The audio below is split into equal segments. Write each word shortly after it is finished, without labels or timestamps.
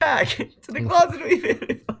back to the Closet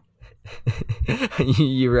Weep.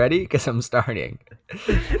 You ready? Because I'm starting.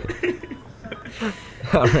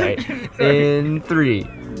 All right. Sorry. In 3,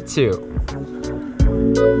 2.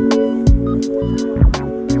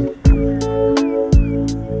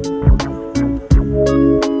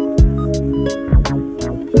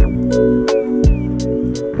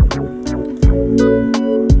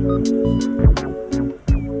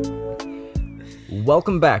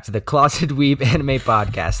 Welcome back to the Closet Weep Anime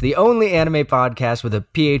Podcast, the only anime podcast with a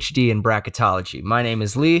PhD in bracketology. My name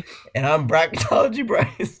is Lee. And I'm Bracketology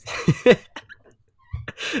Bryce.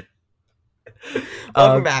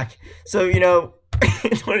 Welcome back. So,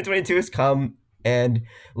 2022 has come, and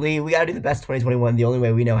Lee, we gotta do the best 2021 the only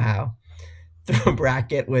way we know how. Through a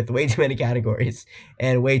bracket with way too many categories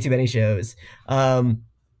and way too many shows. So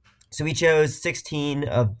we chose 16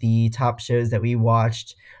 of the top shows that we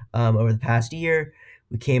watched over the past year.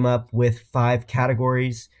 We came up with 5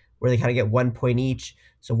 categories where they kind of get 1 point each.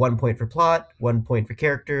 So 1 point for plot, 1 point for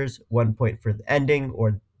characters, 1 point for the ending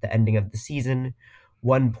or the ending of the season,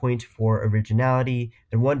 1 point for originality,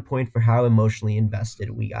 and 1 point for how emotionally invested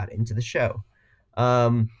we got into the show.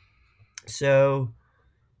 So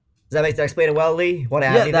does that make that explain it well, Lee? Want to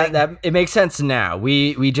add anything? That it makes sense now.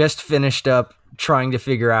 We just finished up trying to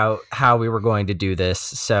figure out how we were going to do this.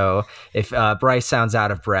 So if Bryce sounds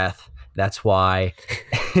out of breath, that's why.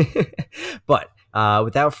 But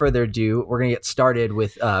without further ado, we're going to get started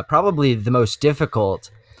with probably the most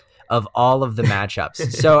difficult of all of the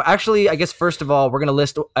matchups. So actually, I guess first of all, we're going to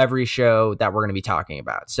list every show that we're going to be talking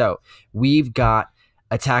about. So we've got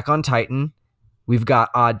Attack on Titan. We've got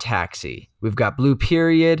Odd Taxi. We've got Blue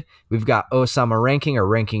Period. We've got Osama Ranking or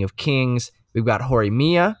Ranking of Kings. We've got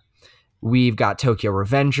Horimiya. We've got Tokyo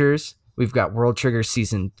Revengers. We've got World Trigger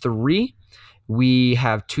Season 3. We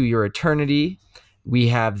have To Your Eternity. We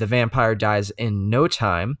have The Vampire Dies in No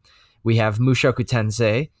Time. We have Mushoku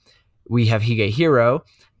Tensei. We have Hige Hero.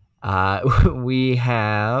 We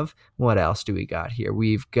have, what else do we got here?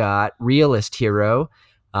 We've got Realist Hero,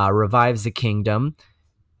 Revives the Kingdom.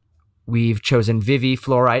 We've chosen Vivi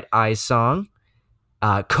Fluorite Eyes Song.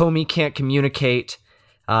 Komi Can't Communicate.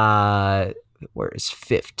 Where is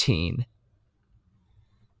 15?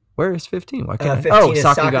 Where is 15? Why can't 15 is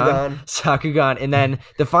Sakugan. Sakugan. And then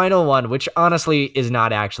the final one, which honestly is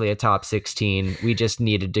not actually a top 16. We just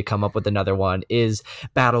needed to come up with another one, is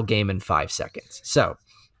Battle Game in 5 seconds. So,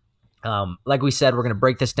 like we said, we're going to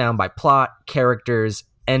break this down by plot, characters,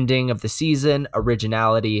 ending of the season,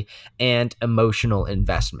 originality, and emotional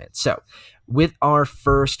investment. So with our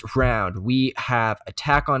first round, we have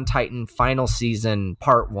Attack on Titan Final Season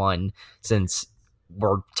Part 1, since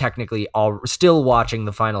we're technically all still watching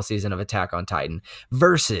the final season of Attack on Titan,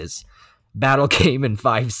 versus Battle Game in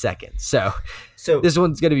 5 seconds. So this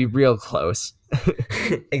one's going to be real close.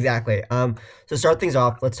 Exactly. So start things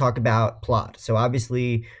off, let's talk about plot. So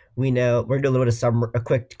obviously we know we're going to do a little bit of a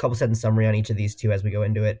quick couple sentence summary on each of these two as we go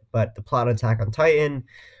into it. But the plot of Attack on Titan,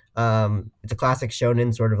 it's a classic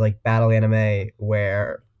shonen sort of like battle anime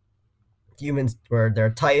where there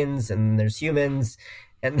are titans and there's humans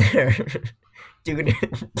and they're duking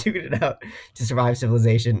it out to survive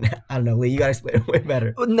civilization. I don't know, Lee, you got to explain it way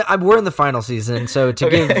better. We're in the final season, so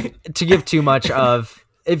to give too much of,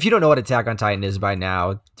 if you don't know what Attack on Titan is by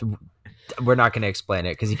now, we're not going to explain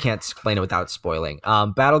it because you can't explain it without spoiling.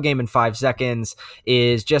 Battle Game in 5 seconds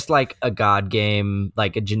is just like a god game,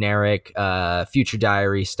 like a generic Future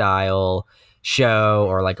Diary style show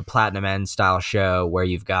or like a Platinum End style show where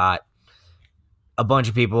you've got a bunch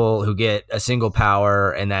of people who get a single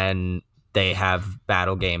power and then they have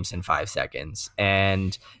battle games in 5 seconds.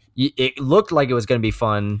 And it looked like it was going to be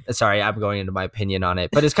fun. Sorry, I'm going into my opinion on it,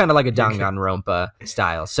 but it's kind of like a Danganronpa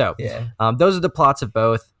style. So those are the plots of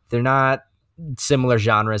both. They're not similar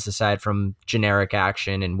genres aside from generic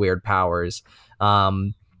action and weird powers.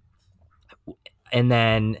 And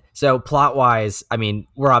then, so plot-wise, I mean,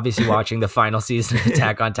 we're obviously watching the final season of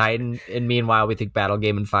Attack on Titan, and meanwhile, we think Battle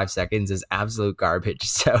Game in 5 seconds is absolute garbage.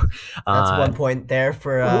 So that's 1 point there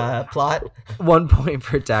for plot. 1 point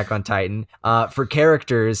for Attack on Titan. For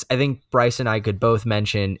characters, I think Bryce and I could both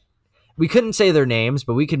mention, we couldn't say their names,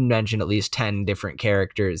 but we could mention at least 10 different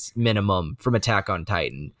characters minimum from Attack on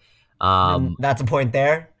Titan. That's a point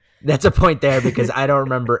there. That's a point there because I don't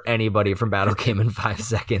remember anybody from Battle Game in 5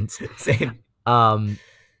 seconds. Same.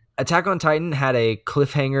 Attack on Titan had a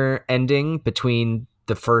cliffhanger ending between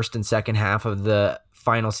the first and second half of the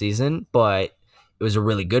final season, but it was a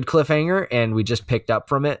really good cliffhanger and we just picked up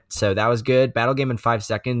from it. So that was good. Battle Game in 5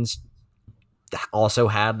 seconds also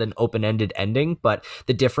had an open-ended ending, but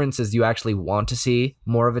the difference is you actually want to see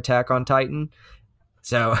more of Attack on Titan.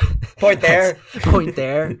 So Point that's there. point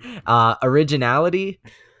there. Originality.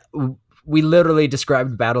 We literally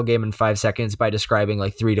described Battle Game in 5 seconds by describing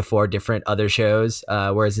like 3 to 4 different other shows,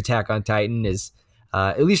 whereas Attack on Titan is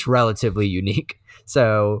at least relatively unique.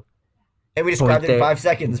 So And we point described it in there, 5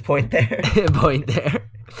 seconds. Point there. point there.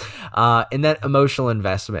 And that emotional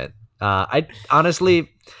investment. I honestly,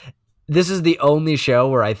 this is the only show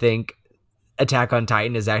where I think Attack on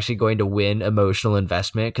Titan is actually going to win emotional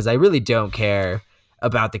investment because I really don't care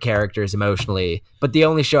about the characters emotionally. But the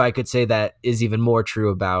only show I could say that is even more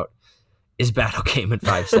true about is Battle Game in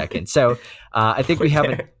 5 seconds. So I think we Point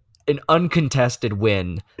have there. an uncontested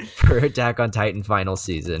win for Attack on Titan final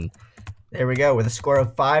season. There we go with a score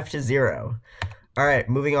of 5-0. All right,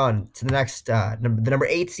 moving on to the next the number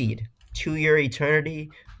 8 seed, To Your Eternity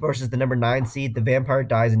versus the number 9 seed, The Vampire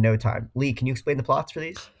Dies in No Time. Lee, can you explain the plots for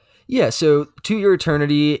these? Yeah, so To Your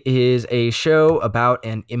Eternity is a show about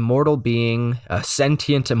an immortal being, a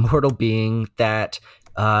sentient immortal being that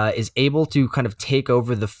is able to kind of take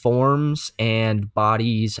over the forms and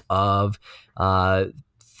bodies of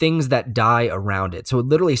things that die around it. So it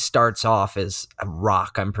literally starts off as a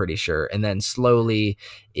rock, I'm pretty sure, and then slowly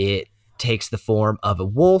it takes the form of a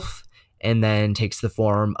wolf and then takes the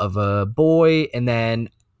form of a boy and then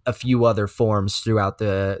a few other forms throughout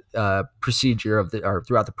the procedure of the or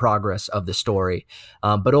throughout the progress of the story.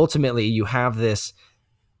 But ultimately, you have this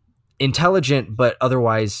intelligent but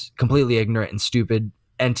otherwise completely ignorant and stupid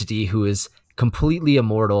entity who is completely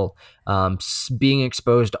immortal, being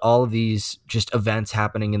exposed to all of these just events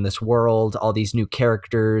happening in this world, all these new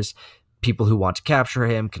characters, people who want to capture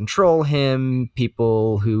him, control him,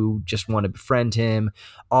 people who just want to befriend him,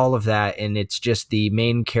 all of that. And it's just the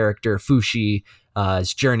main character,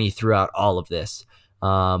 Fushi's journey throughout all of this.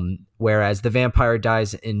 Whereas The Vampire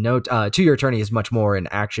Dies in No To Your Eternity is much more an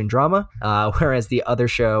action drama, whereas the other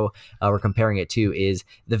show we're comparing it to is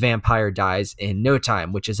The Vampire Dies in No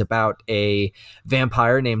Time, which is about a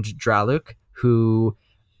vampire named Draluk who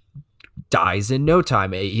dies in no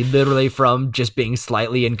time. He literally, from just being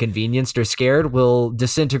slightly inconvenienced or scared, will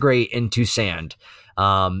disintegrate into sand.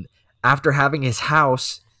 After having his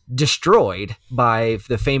house destroyed by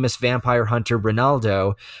the famous vampire hunter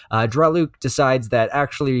Ronaldo, Draluk decides that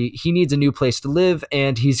actually he needs a new place to live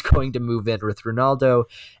and he's going to move in with Ronaldo.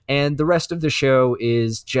 And the rest of the show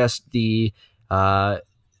is just the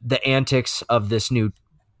antics of this new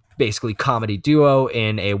basically comedy duo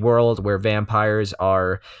in a world where vampires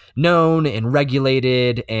are known and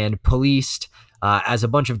regulated and policed, as a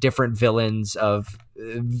bunch of different villains of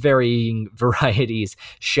varying varieties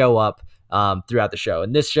show up throughout the show.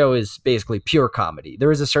 And this show is basically pure comedy.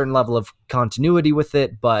 There is a certain level of continuity with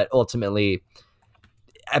it, but ultimately,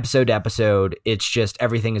 episode to episode, it's just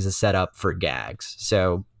everything is a setup for gags.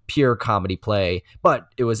 So pure comedy play, but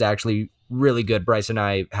it was actually really good. Bryce and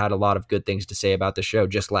I had a lot of good things to say about the show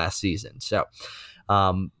just last season. So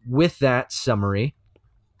with that summary,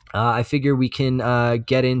 I figure we can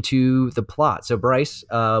get into the plot. So Bryce,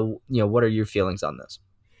 what are your feelings on this?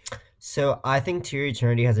 So I think To Your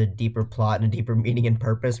Eternity has a deeper plot and a deeper meaning and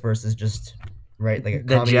purpose versus just right like a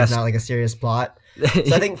Then comedy is just not like a serious plot.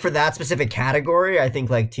 So I think for that specific category, I think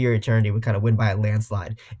like To Your Eternity would kind of win by a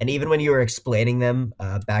landslide. And even when you were explaining them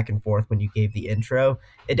back and forth when you gave the intro,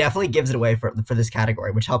 it definitely gives it away for this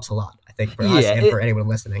category, which helps a lot, I think, for us yeah, and for anyone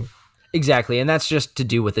listening. exactly. And that's just to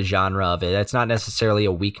do with the genre of it. That's not necessarily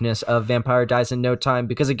a weakness of Vampire Dies in No Time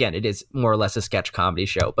because, again, it is more or less a sketch comedy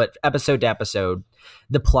show. But episode to episode,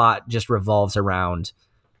 the plot just revolves around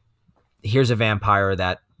here's a vampire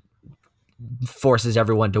that forces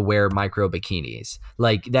everyone to wear micro bikinis.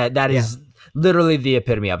 Like that is literally the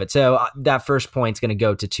epitome of it. So that first point is going to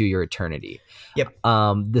go to Your Eternity. Yep.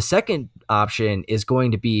 The second option is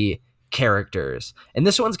going to be characters. And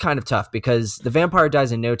this one's kind of tough because The Vampire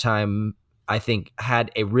Dies in No Time, I think,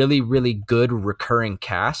 had a really, really good recurring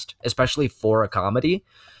cast, especially for a comedy.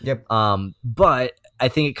 Yep. But I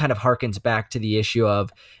think it kind of harkens back to the issue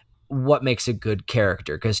of what makes a good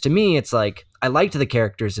character. Because to me, it's like, I liked the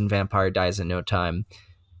characters in Vampire Dies in No Time,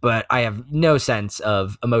 but I have no sense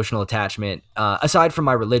of emotional attachment, aside from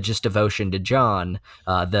my religious devotion to John,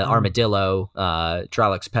 the armadillo,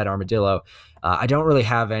 Draluk's pet armadillo. I don't really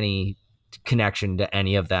have any connection to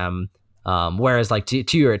any of them. Whereas like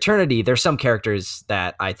to Your Eternity, there's some characters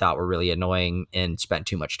that I thought were really annoying and spent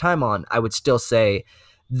too much time on. I would still say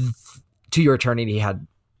To Your Eternity had,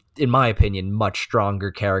 in my opinion, much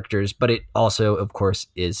stronger characters, but it also, of course,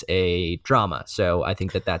 is a drama. So I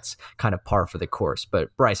think that that's kind of par for the course.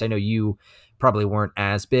 But Bryce, I know you probably weren't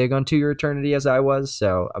as big on To Your Eternity as I was,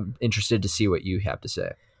 so I'm interested to see what you have to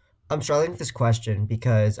say. I'm struggling with this question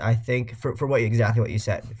because I think for exactly what you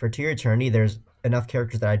said, for To Your Eternity, there's enough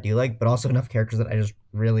characters that I do like, but also enough characters that I just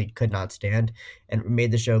really could not stand, and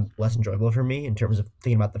made the show less enjoyable for me in terms of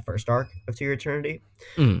thinking about the first arc of To Your Eternity,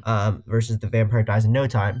 Mm. versus The Vampire Dies in No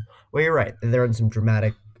Time, where you're right, they're in some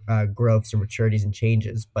dramatic growths and maturities and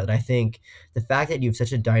changes. But I think the fact that you have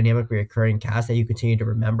such a dynamic, recurring cast that you continue to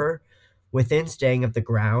remember, within staying of the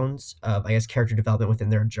grounds of, I guess, character development within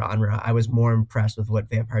their genre, I was more impressed with what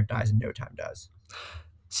Vampire Dies in No Time does.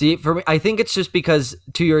 See, for me, I think it's just because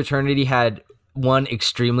To Your Eternity had one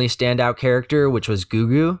extremely standout character, which was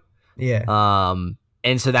Gugu. Yeah,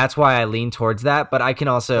 And so that's why I lean towards that. But I can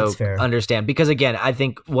that's also fair. understand because, again, I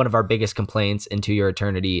think one of our biggest complaints in To Your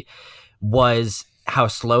Eternity was how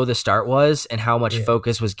slow the start was and how much Yeah.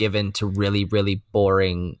 focus was given to really, really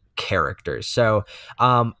boring characters. So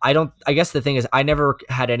I guess the thing is, I never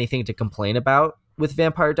had anything to complain about with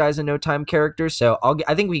Vampire Dies in No Time characters. So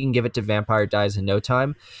I think we can give it to Vampire Dies in No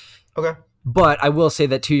Time. Okay. But I will say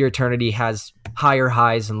that To Your Eternity has higher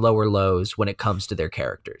highs and lower lows when it comes to their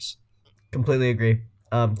characters. Completely agree.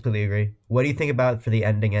 Completely agree. What do you think about for the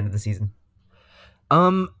end of the season?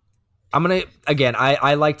 Um, I'm gonna again.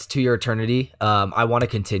 I liked To Your Eternity. I want to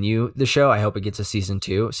continue the show. I hope it gets a season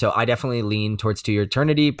 2. So I definitely lean towards To Your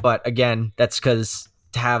Eternity. But again, that's because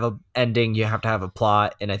to have a ending, you have to have a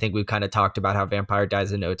plot. And I think we've kind of talked about how Vampire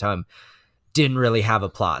Dies in No Time didn't really have a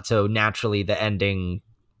plot. So naturally, the ending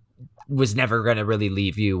was never going to really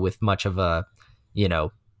leave you with much of a, you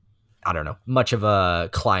know, I don't know, much of a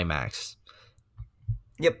climax.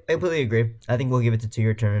 Yep, I completely agree. I think we'll give it to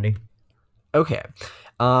Your Eternity. Okay.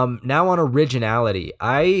 Now on originality,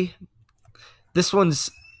 this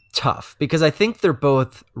one's tough because I think they're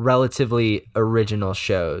both relatively original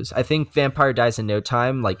shows. I think Vampire Dies in No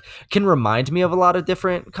Time can remind me of a lot of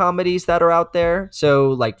different comedies that are out there. So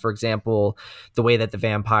like for example, the way that the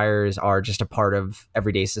vampires are just a part of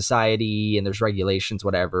everyday society and there's regulations,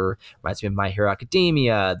 whatever, reminds me of My Hero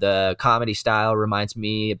Academia. The comedy style reminds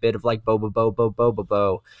me a bit of like Boba Bo Bo Boba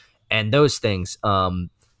Bo and those things.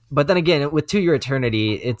 But then again, with To Your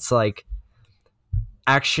Eternity, it's like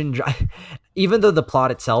action even though the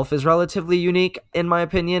plot itself is relatively unique in my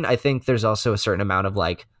opinion, I think there's also a certain amount of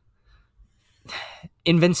like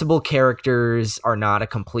invincible characters are not a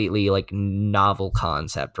completely like novel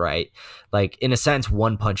concept, right? Like in a sense,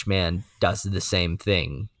 One Punch Man does the same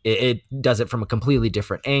thing. It does it from a completely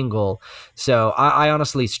different angle. So I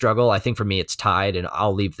honestly struggle. I think for me it's tied, and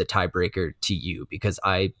I'll leave the tiebreaker to you because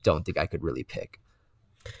I don't think I could really pick.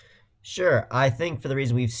 Sure. I think for the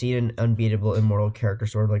reason we've seen an unbeatable immortal character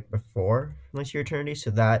sort of like before Once Your Eternity, so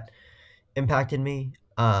that impacted me.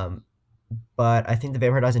 But I think The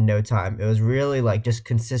Vampire Dies in No Time, it was really like just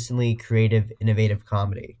consistently creative, innovative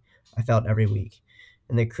comedy. I felt every week.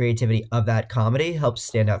 And the creativity of that comedy helps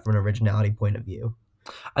stand out from an originality point of view.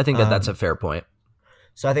 I think that that's a Um, fair point.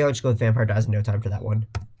 so I think I'll just go with Vampire Dies in No Time for that one.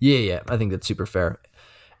 Yeah, I think that's super fair.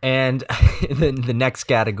 And then the next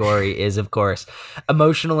category is, of course,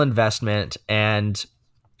 emotional investment. And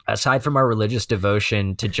aside from our religious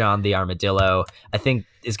devotion to John the Armadillo, I think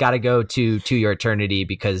it's got to go to Your Eternity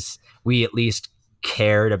because we at least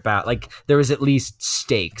cared about, like, there was at least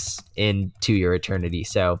stakes in To Your Eternity.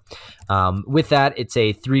 So with that, it's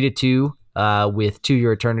a 3-2 with To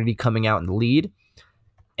Your Eternity coming out in the lead.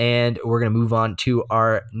 And we're going to move on to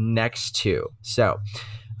our next two. So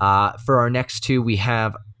for our next two, we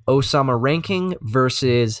have Osama Ranking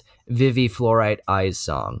versus Vivi Fluorite Eyes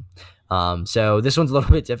Song. So this one's a little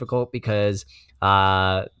bit difficult because,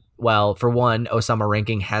 well, for one, Osama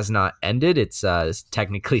Ranking has not ended. It's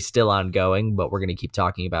technically still ongoing, but we're going to keep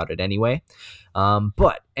talking about it anyway.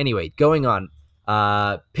 But anyway, going on,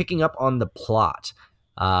 picking up on the plot.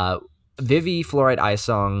 Vivi Fluorite Eyes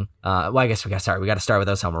Song. Well, I guess we got to start with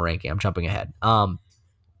Osama Ranking. I'm jumping ahead.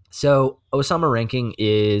 So Osama Ranking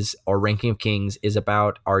or Ranking of Kings is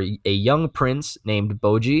about a young prince named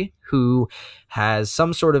Boji who has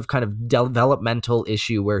some sort of kind of developmental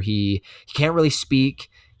issue where he can't really speak.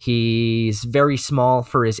 He's very small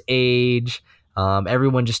for his age.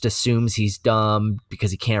 Everyone just assumes he's dumb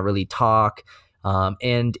because he can't really talk.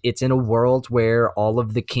 And it's in a world where all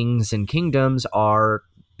of the kings and kingdoms are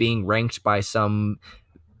being ranked by some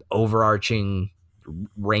overarching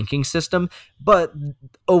ranking system, but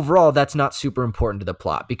overall that's not super important to the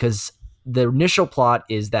plot because the initial plot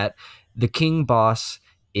is that the king boss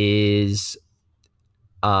is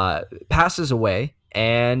passes away,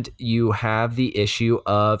 and you have the issue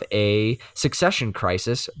of a succession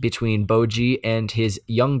crisis between Boji and his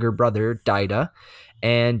younger brother Daida.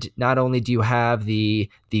 And not only do you have the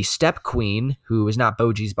step queen, who is not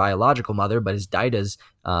Boji's biological mother, but is Daida's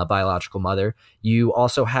biological mother, you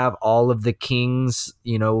also have all of the king's,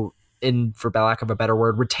 in, for lack of a better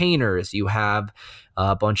word, retainers. You have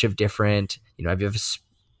a bunch of different, you have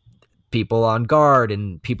people on guard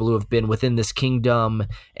and people who have been within this kingdom,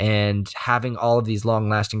 and having all of these long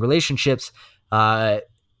lasting relationships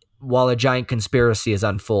while a giant conspiracy is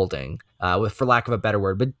unfolding, for lack of a better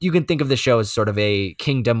word. But you can think of the show as sort of a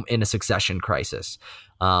kingdom in a succession crisis.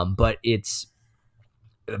 But it's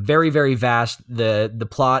very, very vast. The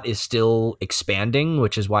plot is still expanding,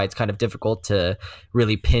 which is why it's kind of difficult to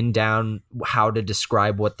really pin down how to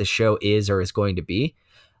describe what the show is or is going to be.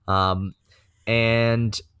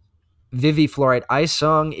 And Vivy Fluorite Ice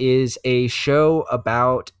Song is a show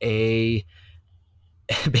about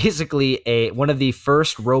basically one of the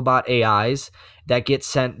first robot AIs that gets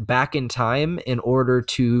sent back in time in order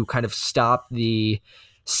to kind of stop the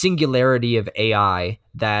singularity of AI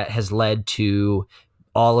that has led to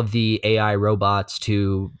all of the AI robots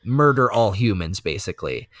to murder all humans,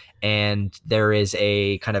 basically. And there is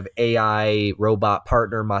a kind of AI robot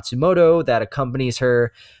partner, Matsumoto, that accompanies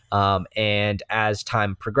her. And as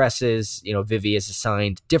time progresses, Vivy is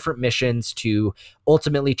assigned different missions to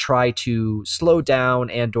ultimately try to slow down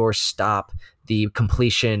and or stop the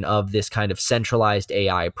completion of this kind of centralized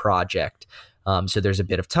AI project. So there's a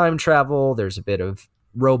bit of time travel, there's a bit of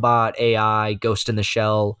robot AI, Ghost in the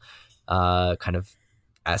Shell, kind of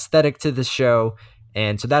aesthetic to the show.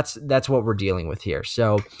 And so that's what we're dealing with here.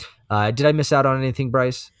 So did I miss out on anything,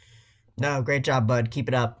 Bryce? No, great job, bud. Keep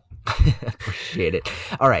it up. Appreciate it.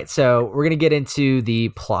 All right, so we're gonna get into the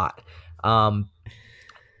plot.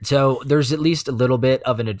 So there's at least a little bit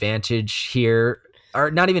of an advantage here,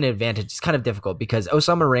 or not even an advantage. It's kind of difficult because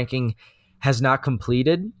Osama Ranking has not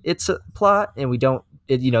completed its plot, and we don't,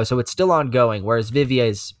 so it's still ongoing. Whereas Vivy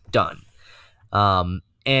is done.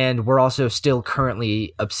 And we're also still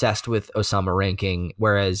currently obsessed with Osama Ranking,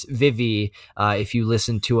 whereas Vivy, if you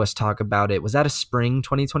listen to us talk about it, was that a spring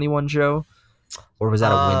 2021 show? Or was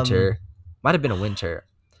that a winter? Might have been a winter.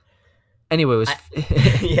 Anyway, it was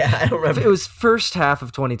I don't remember. It was first half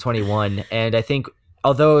of 2021, and I think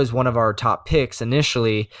although it was one of our top picks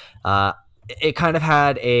initially, it kind of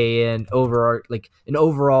had an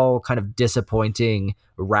overall kind of disappointing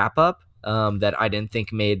wrap up that I didn't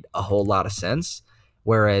think made a whole lot of sense.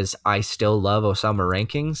 Whereas I still love Osama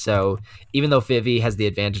Ranking, so even though Vivy has the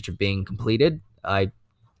advantage of being completed, I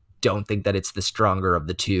don't think that it's the stronger of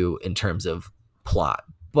the two in terms of plot.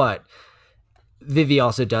 But Vivy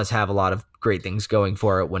also does have a lot of great things going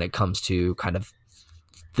for it when it comes to kind of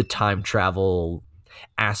the time travel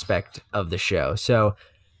aspect of the show. So,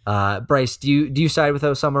 Bryce, do you side with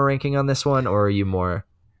Osama Ranking on this one, or are you more?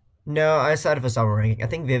 No, I side with Osama Ranking. I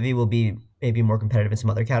think Vivy will be maybe more competitive in some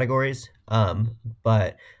other categories.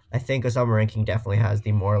 But I think Osama Ranking definitely has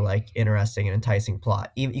the more interesting and enticing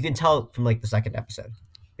plot. You can tell from the second episode,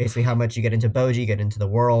 basically how much you get into Boji, you get into the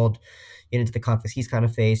world, you get into the conflicts he's kind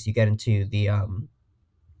of faced, you get into the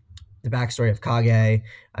backstory of Kage.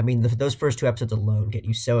 I mean, those first two episodes alone get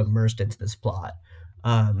you so immersed into this plot.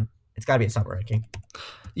 It's got to be Osama Ranking.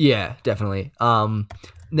 Yeah, definitely.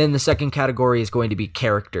 Then the second category is going to be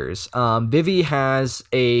characters. Vivy has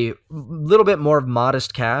a little bit more of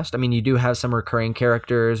modest cast. I mean, you do have some recurring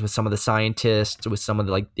characters with some of the scientists, with some of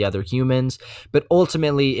the other humans, but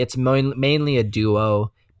ultimately it's mainly a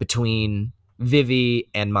duo between Vivy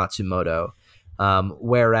and Matsumoto.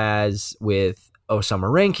 Whereas with Osama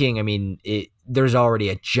Ranking, I mean, there's already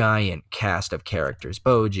a giant cast of characters: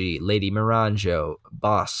 Boji, Lady Miranjo,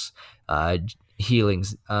 Boss,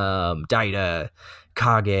 Healings, Daida,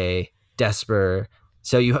 Kage, Desper.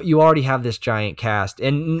 So you already have this giant cast,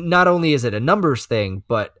 and not only is it a numbers thing,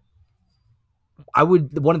 but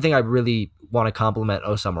one thing I really want to compliment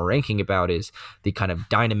Osama Ranking about is the kind of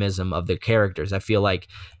dynamism of the characters. I feel like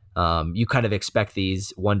you kind of expect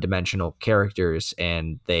these one-dimensional characters,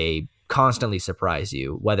 and they constantly surprise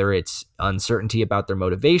you, whether it's uncertainty about their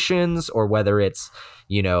motivations or whether it's,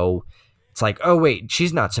 it's like, oh, wait,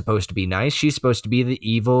 she's not supposed to be nice. She's supposed to be the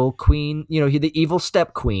evil queen, the evil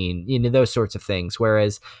step queen, those sorts of things.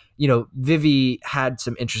 Whereas, Vivy had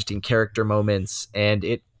some interesting character moments, and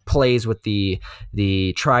it plays with the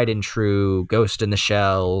tried and true Ghost in the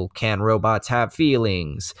Shell, can robots have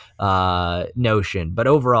feelings notion. But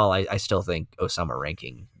overall, I still think Osama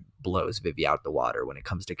Ranking blows Vivy out the water when it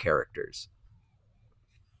comes to characters.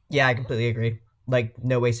 Yeah, I completely agree.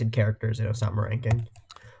 No wasted characters in Osama Ranking.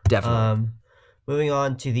 Definitely. Moving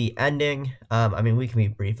on to the ending. I mean, we can be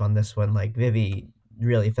brief on this one. Vivy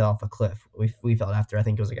really fell off a cliff. We felt after, I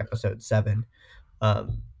think it was episode 7.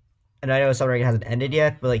 And I know Osama Ranking hasn't ended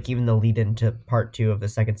yet, but even the lead into part 2 of the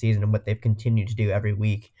second season and what they've continued to do every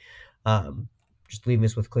week, just leaving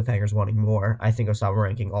us with cliffhangers wanting more. I think Osama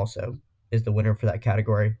Ranking also is the winner for that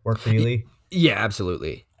category. Work for you, Lee? Yeah,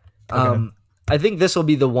 absolutely. Okay. I think this will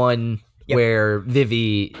be the one Yep. where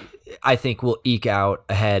Vivi, I think, will eke out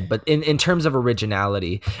ahead. But in terms of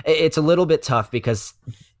originality, it's a little bit tough because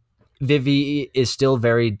Vivi is still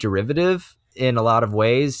very derivative in a lot of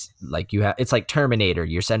ways. Like it's like Terminator.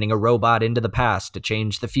 You're sending a robot into the past to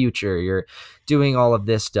change the future. You're doing all of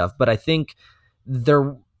this stuff. But I think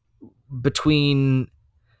there between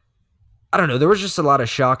I don't know. There was just a lot of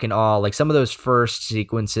shock and awe. Like some of those first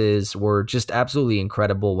sequences were just absolutely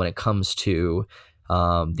incredible when it comes to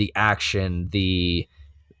the action, the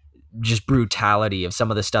just brutality of some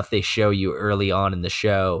of the stuff they show you early on in the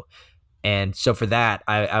show. And so for that,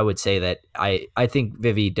 I would say that I think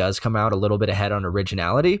Vivi does come out a little bit ahead on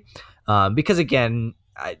originality because, again,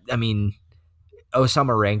 I mean,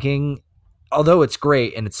 Osama Ranking, although it's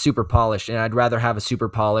great and it's super polished, and I'd rather have a super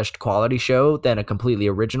polished quality show than a completely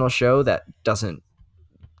original show that doesn't,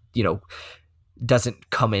 you know, doesn't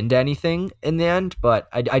come into anything in the end. But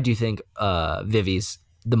I do think Vivi's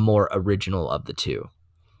the more original of the two.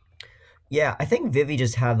 Yeah, I think Vivi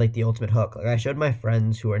just had like the ultimate hook. Like I showed my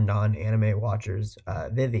friends who are non-anime watchers,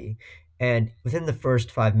 Vivi, and within the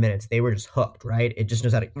first 5 minutes, they were just hooked. Right? It just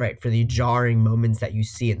knows how to right for the jarring moments that you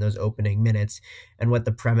see in those opening minutes, and what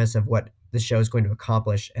the premise of what the show is going to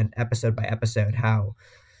accomplish, and episode by episode, how,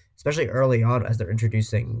 especially early on as they're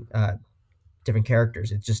introducing different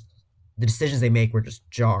characters, it's just the decisions they make were just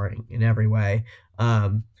jarring in every way.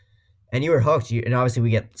 Um, and you were hooked. And obviously, we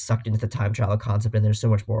get sucked into the time travel concept, and there's so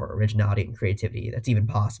much more originality and creativity that's even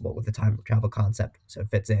possible with the time travel concept. So it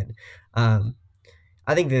fits in. Um,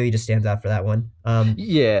 I think Vivi just stands out for that one.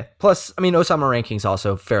 Yeah. Plus, I mean, Osama Ranking's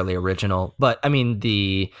also fairly original, but I mean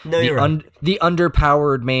No, you're right. the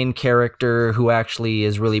underpowered main character who actually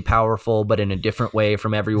is really powerful, but in a different way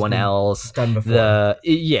from everyone else. Done before.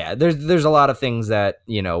 There's a lot of things that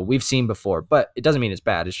we've seen before, but it doesn't mean it's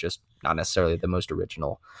bad. It's just not necessarily the most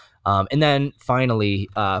original. And then finally,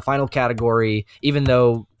 final category, even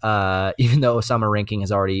though Osama Ranking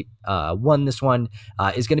has already won this one,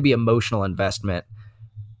 is going to be emotional investment.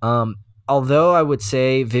 Although I would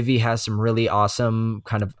say Vivi has some really awesome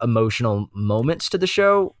kind of emotional moments to the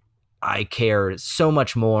show, I care so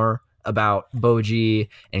much more about Boji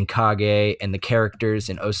and Kage and the characters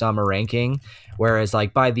in Osama Ranking. Whereas,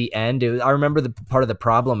 like, by the end, I remember the part of the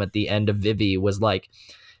problem at the end of Vivi was like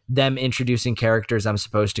them introducing characters I'm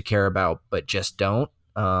supposed to care about, but just don't.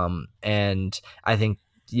 And I think,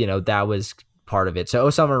 that was part of it. So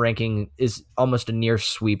Osama Ranking is almost a near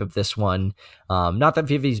sweep of this one. Not that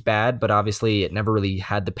Vivi's bad, but obviously it never really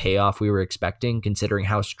had the payoff we were expecting, considering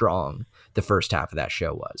how strong the first half of that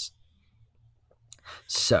show was.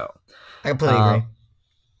 So I completely agree.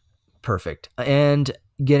 Perfect. And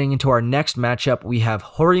getting into our next matchup, we have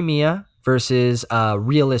Horimiya versus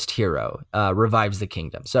Realist Hero, Revives the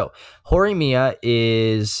Kingdom. So Horimiya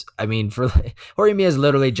is, Horimiya is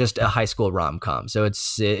literally just a high school rom-com. So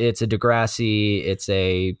it's a Degrassi, it's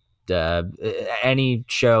a any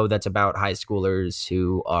show that's about high schoolers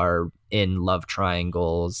who are in love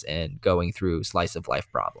triangles and going through slice of life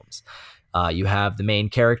problems. You have the main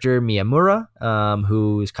character, Miyamura,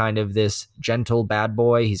 who's kind of this gentle bad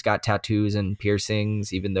boy. He's got tattoos and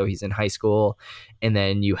piercings, even though he's in high school. And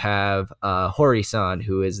then you have Hori-san,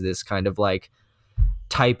 who is this kind of like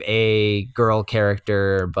type A girl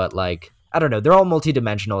character, but like, I don't know, they're all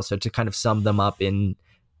multidimensional. So to kind of sum them up in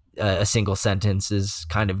a single sentence is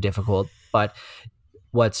kind of difficult. But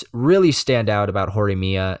what's really stand out about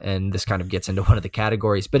Horimiya, and this kind of gets into one of the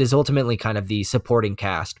categories, but is ultimately kind of the supporting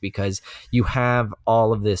cast, because you have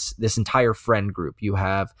all of this entire friend group. You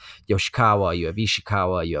have Yoshikawa, you have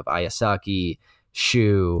Ishikawa, you have Ayasaki,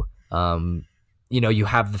 Shu, you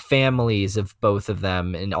have the families of both of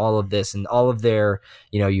them and all of this and all of their,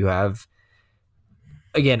 you have,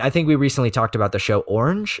 again, I think we recently talked about the show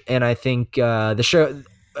Orange, and I think the show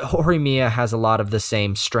Horimiya has a lot of the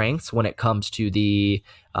same strengths when it comes to the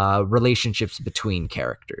relationships between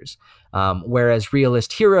characters. Whereas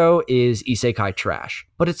Realist Hero is isekai trash,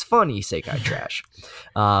 but it's fun isekai trash.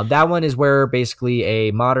 That one is where basically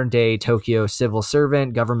a modern day Tokyo civil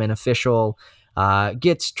servant, government official,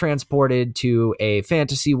 gets transported to a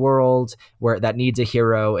fantasy world where that needs a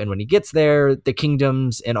hero. And when he gets there, the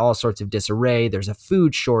kingdom's in all sorts of disarray. There's a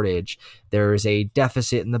food shortage. There's a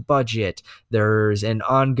deficit in the budget. There's an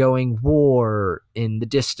ongoing war in the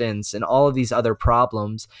distance and all of these other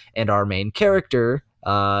problems. And our main character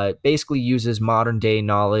basically uses modern day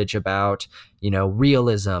knowledge about,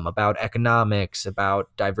 realism, about economics, about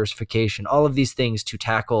diversification, all of these things to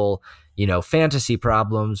tackle fantasy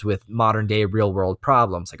problems with modern day real world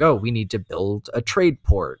problems. Like, oh, we need to build a trade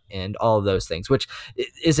port and all of those things, which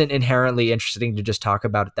isn't inherently interesting to just talk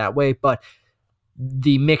about it that way. But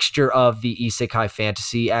the mixture of the isekai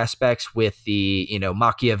fantasy aspects with the,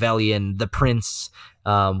 Machiavellian, the prince,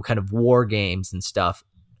 kind of war games and stuff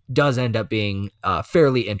does end up being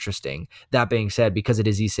fairly interesting. That being said, because it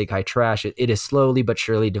is isekai trash, it is slowly but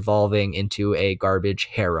surely devolving into a garbage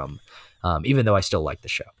harem, even though I still like the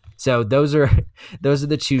show. So those are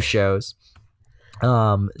the two shows.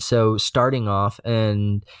 So starting off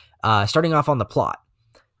on the plot.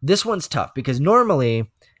 This one's tough because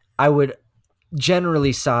normally I would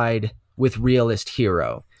generally side with Realist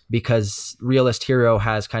Hero because Realist Hero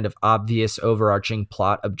has kind of obvious overarching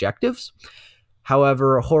plot objectives.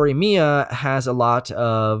 However, Horimiya has a lot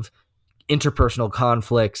of interpersonal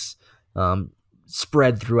conflicts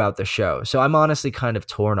spread throughout the show. So I'm honestly kind of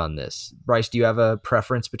torn on this. Bryce, do you have a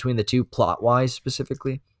preference between the two plot-wise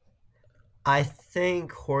specifically? I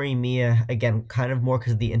think Horimiya, again, kind of more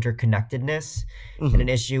because of the interconnectedness, and Mm-hmm. an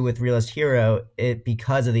issue with Realist Hero, it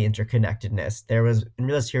because of the interconnectedness. There was in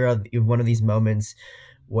Realist Hero one of these moments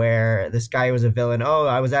where this guy was a villain. Oh,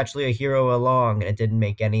 I was actually a hero along, and it didn't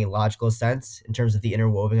make any logical sense in terms of the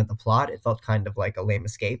interwoven of the plot. It felt kind of like a lame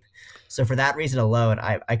escape. So for that reason alone,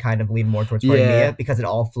 I kind of lean more towards Yeah. Horimiya because it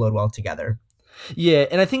all flowed well together. Yeah,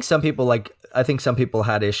 and I think some people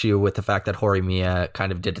had issue with the fact that Horimiya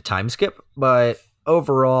kind of did a time skip, but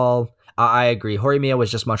overall, I agree. Horimiya was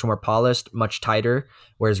just much more polished, much tighter,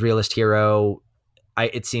 whereas Realist Hero,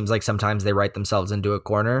 it seems like sometimes they write themselves into a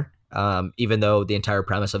corner. Even though the entire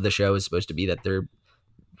premise of the show is supposed to be that they're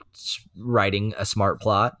writing a smart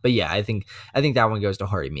plot, but yeah, I think that one goes to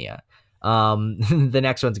Horimiya. The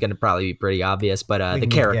next one's going to probably be pretty obvious, but We the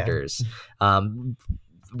can, yeah. characters.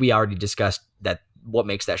 We already discussed that what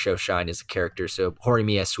makes that show shine is the character, so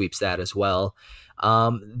Horimiya sweeps that as well.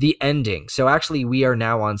 The ending. So actually, we are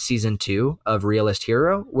now on season 2 of Realist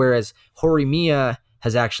Hero, whereas Horimiya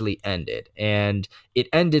has actually ended, and it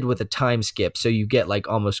ended with a time skip, so you get like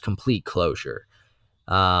almost complete closure.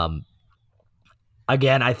 Um,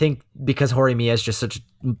 Again, I think because Horimiya is just such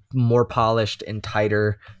a more polished and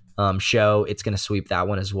tighter show, it's going to sweep that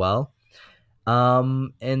one as well.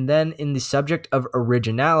 And then in the subject of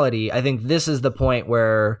originality, I think this is the point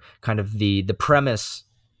where kind of the premise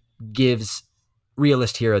gives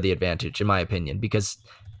Realist Hero the advantage, in my opinion, because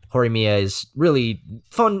Horimiya is really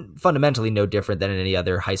fundamentally no different than any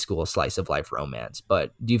other high school slice of life romance.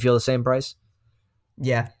 But do you feel the same, Bryce?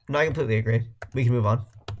 Yeah, no, I completely agree. We can move on.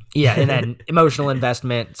 Yeah, and then emotional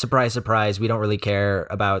investment. Surprise, surprise. We don't really care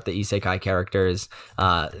about the isekai characters.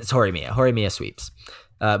 It's Horimiya. Horimiya sweeps,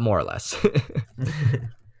 more or less.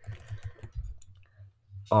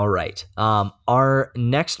 All right. Our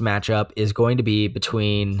next matchup is going to be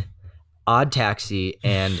between Odd Taxi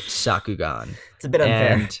and Sakugan, It's a bit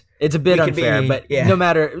unfair. and it's a bit We could unfair. be, But yeah. no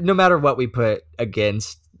matter what we put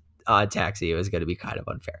against Odd Taxi, it was going to be kind of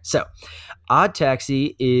unfair. So, Odd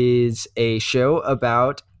Taxi is a show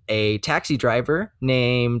about a taxi driver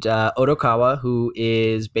named Odokawa, who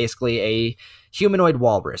is basically a humanoid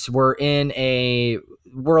walrus. We're in a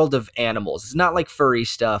world of animals. It's not like furry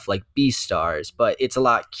stuff like Beastars, but it's a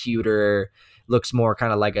lot cuter. Looks more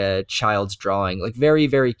kind of like a child's drawing, like very,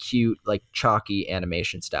 very cute, like chalky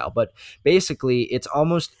animation style. But basically, it's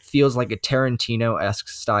almost feels like a Tarantino esque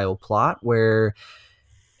style plot where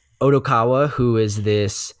Odokawa, who is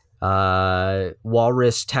this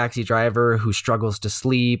walrus taxi driver who struggles to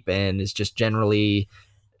sleep and is just generally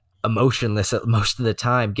emotionless most of the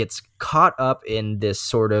time, gets caught up in this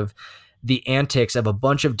sort of the antics of a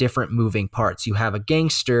bunch of different moving parts. You have a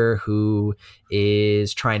gangster who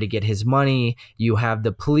is trying to get his money. You have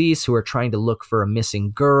the police who are trying to look for a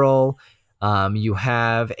missing girl. You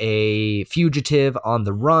have a fugitive on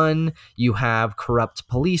the run. You have corrupt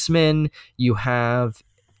policemen. You have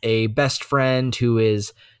a best friend who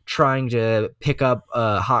is trying to pick up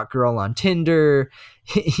a hot girl on Tinder.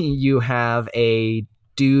 You have a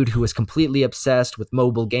dude who is completely obsessed with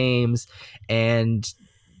mobile games, and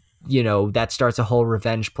that starts a whole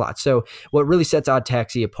revenge plot. So what really sets Odd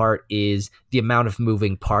Taxi apart is the amount of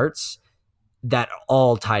moving parts that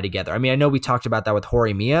all tie together. I mean, I know we talked about that with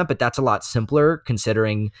Horimiya, but that's a lot simpler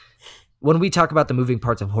considering when we talk about the moving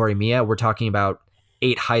parts of Horimiya, we're talking about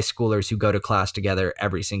 8 high schoolers who go to class together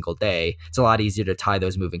every single day. It's a lot easier to tie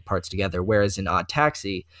those moving parts together. Whereas in Odd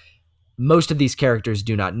Taxi, most of these characters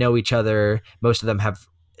do not know each other. Most of them have,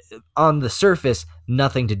 on the surface,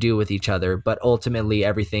 nothing to do with each other, but ultimately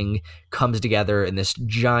everything comes together in this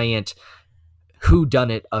giant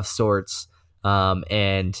whodunit of sorts,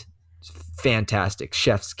 and fantastic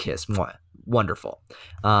chef's kiss. Mwah. wonderful.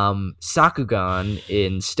 Sakugan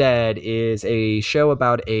instead is a show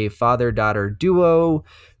about a father-daughter duo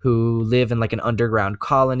who live in like an underground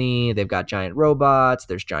colony. They've got giant robots,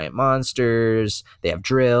 there's giant monsters, they have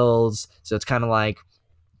drills. So it's kind of like,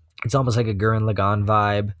 it's almost like a Gurren Lagann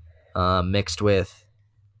vibe, mixed with,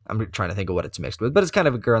 I'm trying to think of what it's mixed with, but it's kind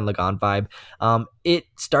of a Gurren Lagann vibe. It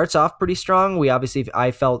starts off pretty strong.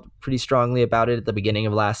 I felt pretty strongly about it at the beginning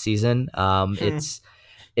of last season.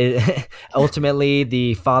 Ultimately,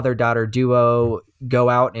 the father-daughter duo go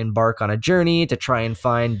out and embark on a journey to try and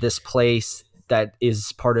find this place that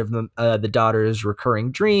is part of the daughter's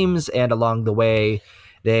recurring dreams. And along the way,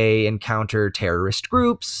 they encounter terrorist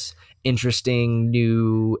groups, interesting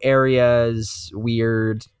new areas,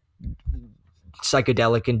 weird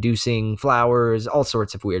psychedelic inducing flowers, all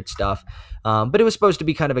sorts of weird stuff. But it was supposed to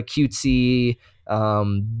be kind of a cutesy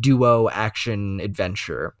duo action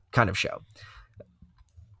adventure kind of show.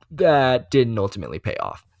 That didn't ultimately pay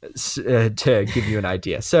off, to give you an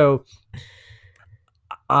idea. So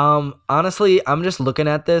honestly, I'm just looking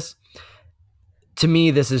at this. To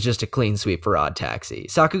me, this is just a clean sweep for Odd Taxi.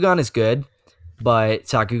 Sakugan is good, but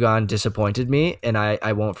Sakugan disappointed me, and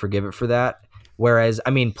I won't forgive it for that. Whereas, I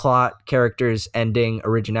mean, plot, characters, ending,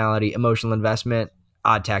 originality, emotional investment,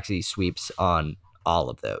 Odd Taxi sweeps on all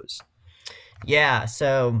of those. Yeah,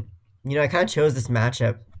 so, I kind of chose this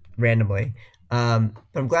matchup randomly. But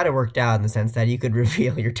I'm glad it worked out in the sense that you could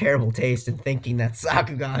reveal your terrible taste in thinking that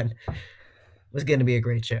Sakugan was going to be a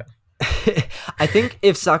great show. I think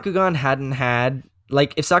if Sakugan hadn't had,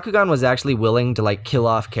 like, if Sakugan was actually willing to, like, kill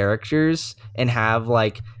off characters and have,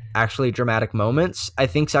 like, actually dramatic moments, I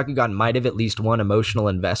think Sakugan might have at least won emotional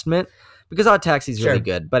investment, because Odd Taxi is really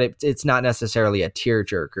good, but it's not necessarily a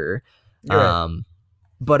tearjerker. Right.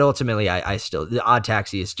 But ultimately, I still, the Odd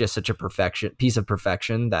Taxi is just such a piece of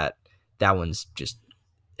perfection that one's just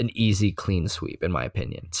an easy, clean sweep, in my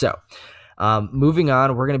opinion. So, moving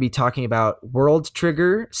on, we're going to be talking about World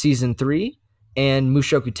Trigger Season 3 and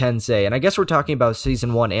Mushoku Tensei. And I guess we're talking about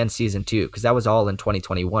Season 1 and Season 2, because that was all in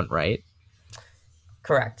 2021, right?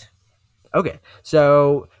 Correct. Okay,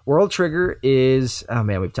 so World Trigger is, oh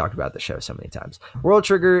man, we've talked about the show so many times. World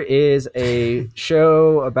Trigger is a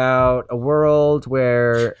show about a world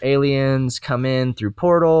where aliens come in through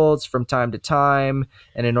portals from time to time,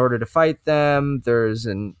 and in order to fight them,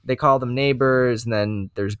 they call them neighbors, and then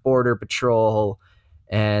there's Border Patrol,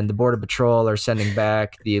 and the Border Patrol are sending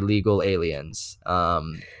back the illegal aliens.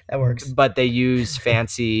 That works. But they use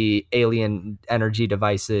fancy alien energy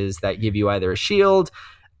devices that give you either a shield,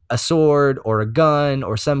 a sword, or a gun,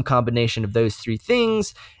 or some combination of those three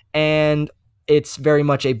things. And it's very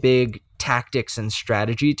much a big tactics and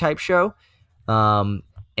strategy type show.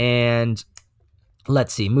 And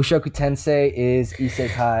let's see, Mushoku Tensei is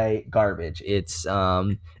isekai garbage. It's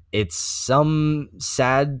some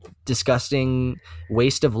sad, disgusting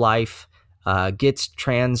waste of life, gets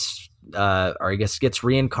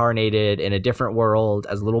reincarnated in a different world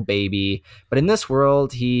as a little baby. But in this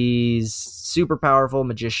world, he's super powerful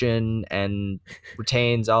magician and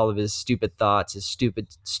retains all of his stupid thoughts, his stupid,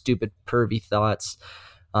 pervy thoughts.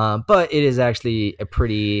 But it is actually a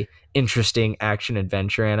pretty interesting action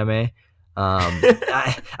adventure anime.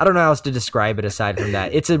 I don't know how else to describe it aside from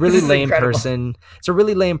that. It's a really lame person. It's a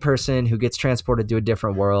really lame person who gets transported to a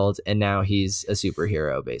different world, and now he's a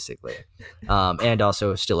superhero, basically. And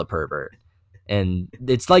also still a pervert. And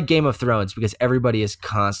it's like Game of Thrones, because everybody is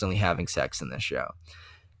constantly having sex in this show.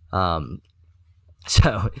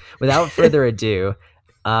 So without further ado,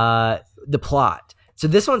 the plot. So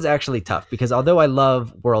this one's actually tough, because although I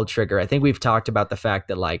love World Trigger, I think we've talked about the fact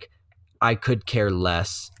that, like, I could care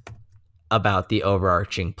less about the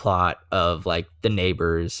overarching plot of, like, the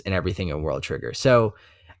neighbors and everything in World Trigger. So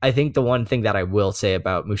I think the one thing that I will say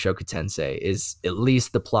about Mushoku Tensei is at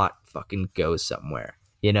least the plot fucking goes somewhere,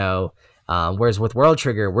 whereas with World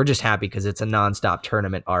Trigger, we're just happy because it's a nonstop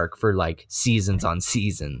tournament arc for, like, seasons on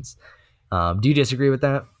seasons. Do you disagree with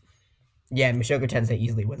that? Yeah, Mushoku Tensei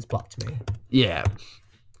easily wins plot to me. Yeah.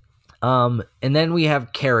 And then we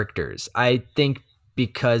have characters. I think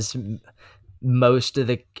because a lot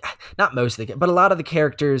of the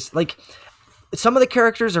characters, like, some of the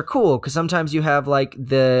characters are cool, because sometimes you have, like,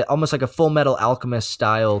 almost like a Full Metal Alchemist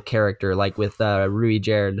style character, like with Rui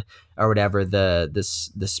Jared or whatever, the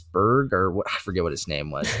Spurg, or what, I forget what his name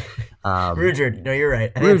was. Ruijerd. No, you're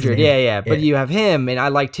right. Ruijerd, yeah. But you have him, and I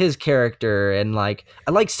liked his character, and, like,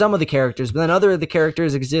 I like some of the characters, but then other of the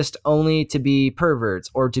characters exist only to be perverts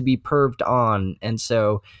or to be perved on, and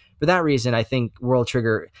so for that reason, I think World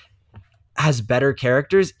Trigger, has better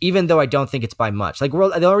characters, even though I don't think it's by much. Like the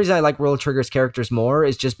only reason I like World Trigger's characters more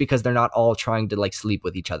is just because they're not all trying to like sleep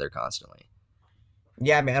with each other constantly.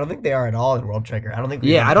 Yeah, I mean, I don't think they are at all in World Trigger. I don't think.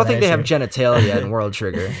 Yeah, I don't think they have genitalia in World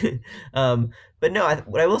Trigger. But no,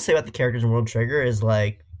 what I will say about the characters in World Trigger is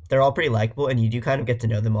like they're all pretty likable, and you do kind of get to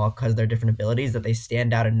know them all because of their different abilities that they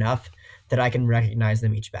stand out enough that I can recognize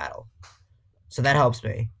them each battle. So that helps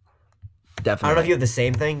me. Definitely. I don't know if you have the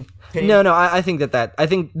same thing. No, I think that I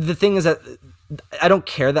think the thing is that I don't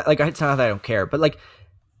care that, like, it's not that I don't care, but like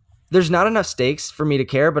there's not enough stakes for me to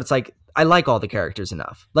care, but it's like I like all the characters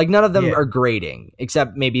enough. Like none of them are grating,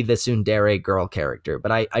 except maybe the Tsundere girl character,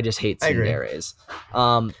 but I just hate Tsunderes.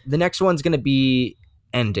 The next one's going to be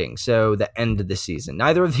ending, so the end of the season.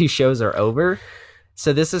 Neither of these shows are over,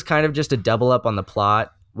 so this is kind of just a double up on the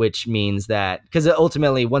plot, which means that, because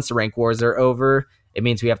ultimately once the rank wars are over, it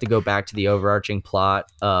means we have to go back to the overarching plot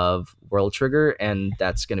of World Trigger, and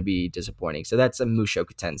that's going to be disappointing. So that's a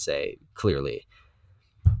Mushoku Tensei, clearly.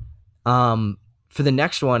 For the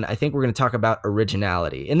next one, I think we're going to talk about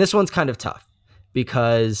originality. And this one's kind of tough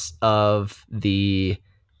because of the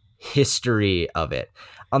history of it.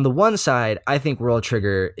 On the one side, I think World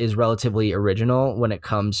Trigger is relatively original when it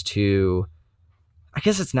comes to... I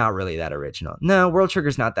guess it's not really that original. No, World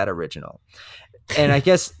Trigger's not that original. And I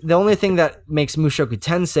guess the only thing that makes Mushoku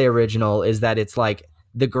Tensei original is that it's like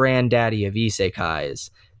the granddaddy of isekais.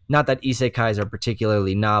 Not that isekais are a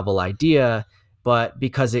particularly novel idea, but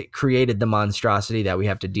because it created the monstrosity that we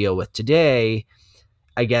have to deal with today,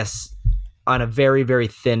 I guess on a very, very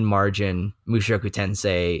thin margin, Mushoku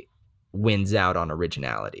Tensei wins out on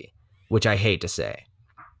originality, which I hate to say.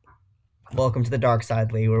 Welcome to the dark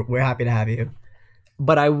side, Lee. We're happy to have you.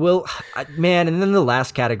 But and then the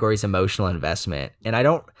last category is emotional investment. And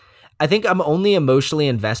I think I'm only emotionally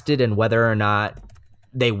invested in whether or not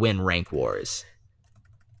they win rank wars.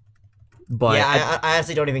 But yeah, I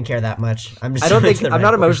honestly don't even care that much. I'm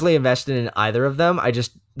not emotionally invested in either of them.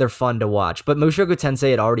 They're fun to watch. But Mushoku Tensei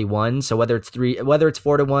had already won, so whether it's 4-1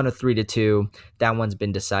 or 3-2, that one's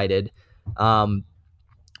been decided.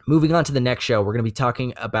 Moving on to the next show, we're going to be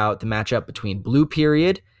talking about the matchup between Blue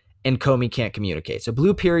Period and Komi Can't Communicate. So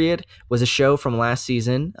Blue Period was a show from last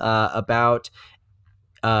season about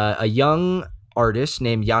a young artist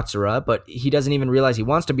named Yatsura, but he doesn't even realize he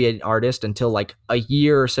wants to be an artist until like a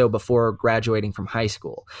year or so before graduating from high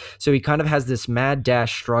school. So he kind of has this mad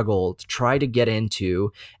dash struggle to try to get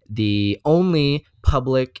into the only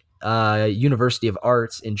public University of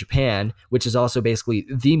Arts in Japan, which is also basically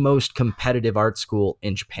the most competitive art school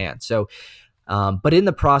in Japan. So but in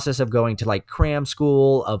the process of going to like cram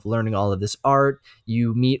school, of learning all of this art,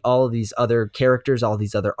 you meet all of these other characters, all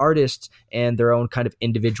these other artists, and their own kind of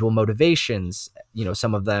individual motivations. You know,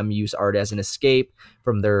 some of them use art as an escape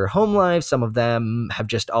from their home lives. Some of them have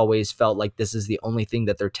just always felt like this is the only thing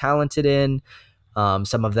that they're talented in.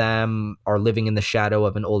 Some of them are living in the shadow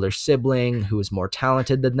of an older sibling who is more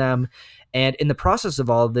talented than them. And in the process of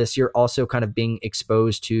all of this, you're also kind of being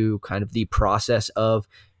exposed to kind of the process of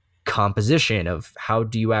composition, of how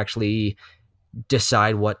do you actually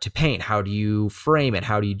decide what to paint, how do you frame it,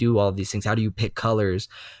 how do you do all of these things, how do you pick colors,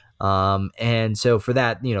 and so for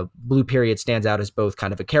that, you know, Blue Period stands out as both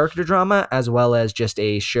kind of a character drama as well as just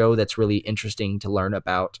a show that's really interesting to learn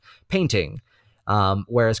about painting,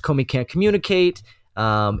 whereas Komi Can't Communicate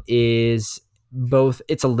is both,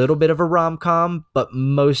 it's a little bit of a rom-com, but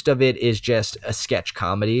most of it is just a sketch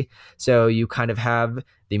comedy. So you kind of have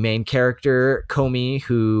the main character, Komi,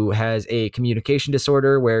 who has a communication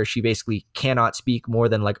disorder where she basically cannot speak more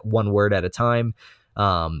than like one word at a time.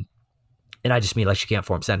 And I just mean like she can't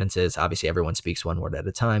form sentences. Obviously, everyone speaks one word at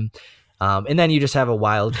a time. And then you just have a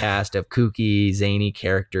wild cast of kooky, zany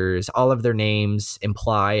characters. All of their names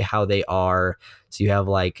imply how they are. So you have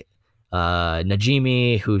like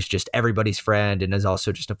Najimi, who's just everybody's friend and is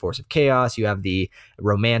also just a force of chaos. You have the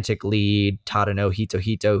romantic lead, Tadano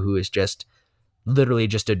Hitohito, who is just literally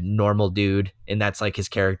just a normal dude, and that's like his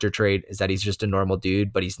character trait, is that he's just a normal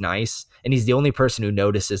dude, but he's nice, and he's the only person who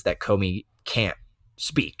notices that Komi can't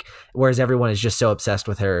speak, whereas everyone is just so obsessed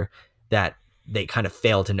with her that they kind of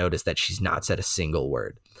fail to notice that she's not said a single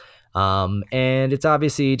word. And it's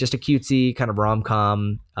obviously just a cutesy kind of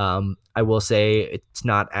rom-com. I will say it's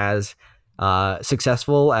not as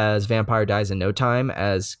successful as Vampire Dies in No Time,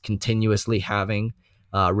 as continuously having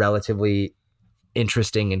relatively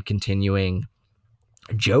interesting and continuing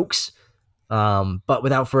jokes. But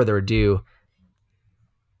without further ado,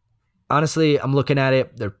 honestly, I'm looking at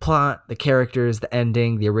it, the plot, the characters, the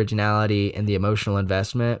ending, the originality, and the emotional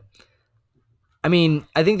investment. I mean,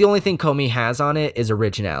 I think the only thing Komi has on it is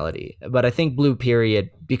originality, but I think Blue Period,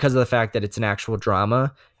 because of the fact that it's an actual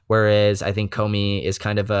drama whereas I think Comey is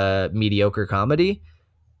kind of a mediocre comedy.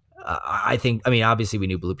 I mean, obviously we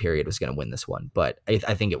knew Blue Period was going to win this one, but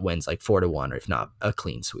I think it wins like 4-1, or if not a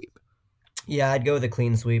clean sweep. Yeah, I'd go with a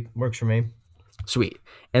clean sweep. Works for me. Sweet.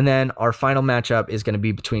 And then our final matchup is going to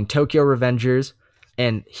be between Tokyo Revengers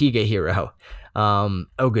and Higehiro.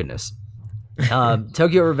 Oh goodness.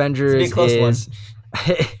 Tokyo Revengers is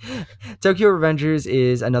Tokyo Revengers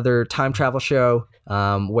is another time travel show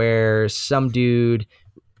where some dude,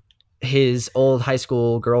 his old high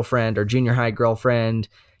school girlfriend or junior high girlfriend,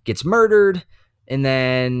 gets murdered, and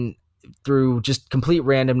then through just complete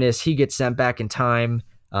randomness, he gets sent back in time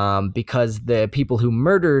because the people who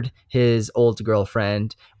murdered his old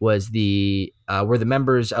girlfriend were the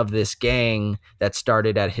members of this gang that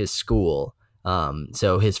started at his school.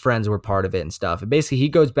 So his friends were part of it and stuff. And basically, he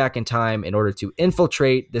goes back in time in order to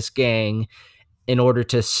infiltrate this gang, in order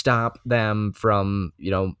to stop them from,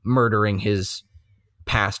 murdering his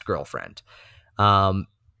past girlfriend. I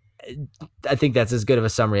think that's as good of a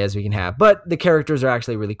summary as we can have. But the characters are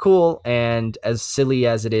actually really cool, and as silly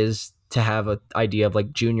as it is to have an idea of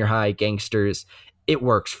like junior high gangsters, it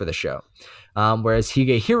works for the show. Whereas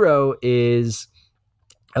Higehiro is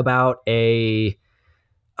about a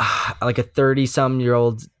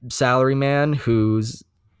 30-some-year-old salaryman who's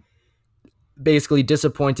basically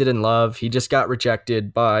disappointed in love. He just got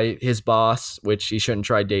rejected by his boss, which he shouldn't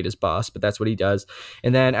try to date his boss, but that's what he does.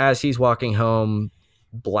 And then as he's walking home,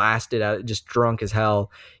 blasted out, just drunk as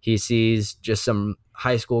hell, he sees just some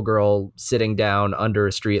high school girl sitting down under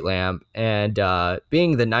a street lamp, and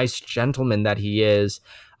being the nice gentleman that he is,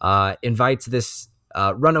 invites this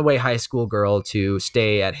runaway high school girl to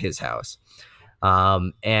stay at his house.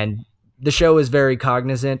 And the show is very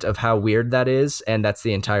cognizant of how weird that is, and that's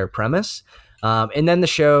the entire premise. And then the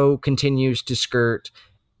show continues to skirt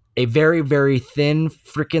a very, very thin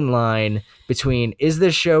freaking line between, is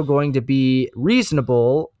this show going to be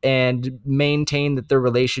reasonable and maintain that their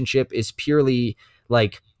relationship is purely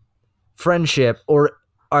like friendship, or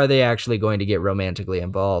are they actually going to get romantically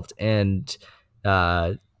involved? And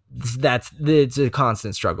it's a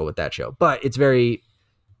constant struggle with that show, but it's a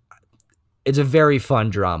very fun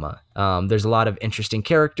drama. There's a lot of interesting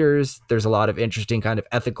characters. There's a lot of interesting kind of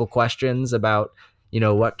ethical questions about,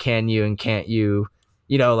 what can you and can't you,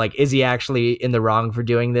 like, is he actually in the wrong for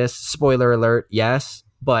doing this? Spoiler alert, yes.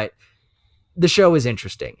 But the show is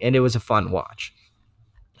interesting, and it was a fun watch.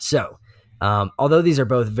 So, although these are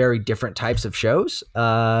both very different types of shows,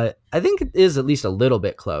 I think it is at least a little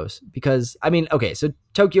bit close because, so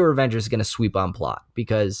Tokyo Revengers is going to sweep on plot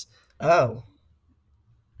because... Oh.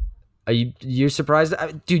 Are you surprised?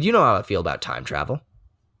 Dude, you know how I feel about time travel.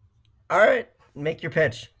 All right, make your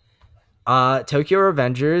pitch. Tokyo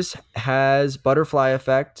Revengers has butterfly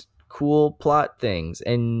effect, cool plot things,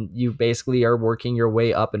 and you basically are working your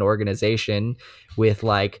way up an organization with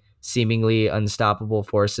like seemingly unstoppable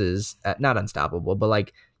forces. Not unstoppable, but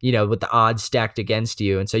like, with the odds stacked against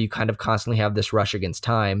you. And so you kind of constantly have this rush against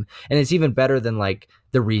time. And it's even better than like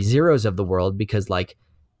the ReZeros of the world because like,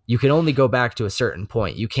 you can only go back to a certain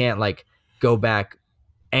point. You can't like go back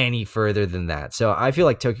any further than that. So I feel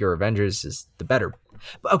like Tokyo Revengers is the better.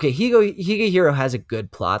 But okay, Higehiro has a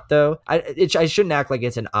good plot though. I shouldn't act like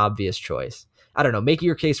it's an obvious choice. I don't know. Make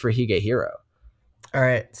your case for Higehiro. All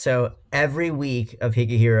right. So every week of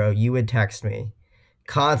Higehiro, you would text me,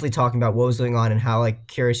 constantly talking about what was going on and how like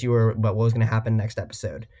curious you were about what was going to happen next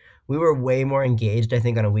episode. We were way more engaged, I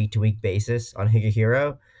think, on a week-to-week basis on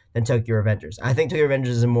Higehiro than Tokyo Revengers. I think Tokyo Revengers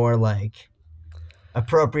is a more like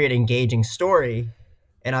appropriate, engaging story,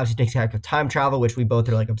 and obviously takes care of time travel, which we both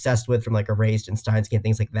are like obsessed with from like Erased and Steins Gate,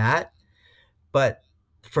 things like that. But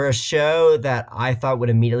for a show that I thought would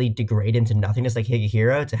immediately degrade into nothingness like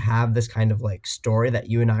Higehiro, to have this kind of like story that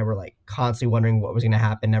you and I were like constantly wondering what was going to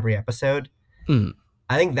happen every episode,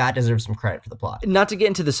 I think that deserves some credit for the plot. Not to get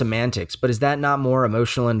into the semantics, but is that not more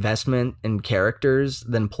emotional investment in characters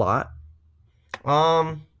than plot?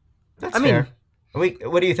 That's fair.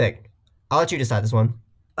 What do you think? I'll let you decide this one.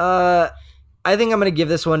 I think I'm going to give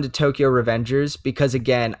this one to Tokyo Revengers because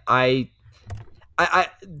again, the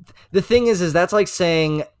thing is that's like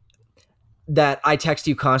saying that I text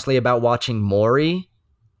you constantly about watching Maury,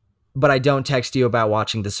 but I don't text you about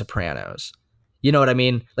watching The Sopranos. You know what I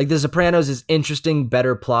mean? Like The Sopranos is interesting,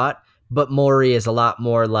 better plot, but Maury is a lot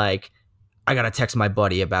more like, I got to text my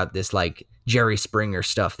buddy about this like Jerry Springer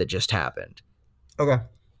stuff that just happened. Okay.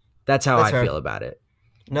 That's how I feel about it.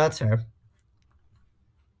 No, that's fair.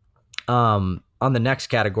 On the next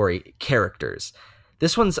category, characters.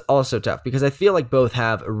 This one's also tough because I feel like both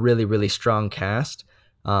have a really, really strong cast.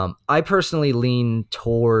 I personally lean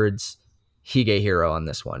towards Higehiro on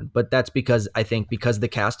this one, but that's because I think because the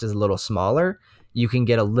cast is a little smaller, you can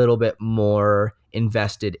get a little bit more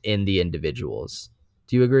invested in the individuals.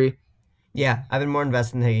 Do you agree? Yeah, I've been more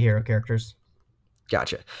invested in the hero characters.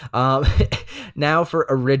 Gotcha. Now for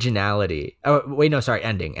originality. Oh wait, no, sorry,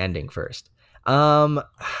 ending first. I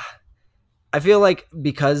feel like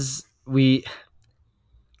because I'm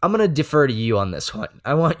gonna defer to you on this one.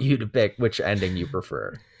 I want you to pick which ending you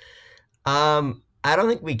prefer. I don't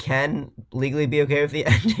think we can legally be okay with the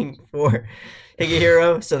ending for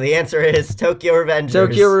Higehiro, so the answer is Tokyo Revengers.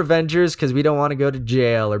 Tokyo Revengers, because we don't want to go to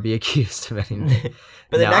jail or be accused of anything.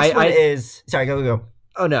 But the next one is sorry, go.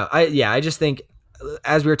 Oh no, I just think,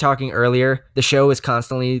 as we were talking earlier, the show is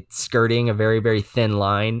constantly skirting a very, very thin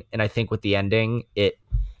line, and I think with the ending, it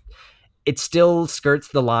still skirts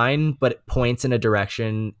the line, but it points in a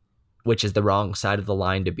direction which is the wrong side of the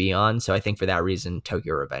line to be on. So I think for that reason,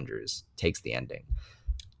 Tokyo Revengers takes the ending.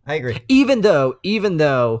 I agree. Even though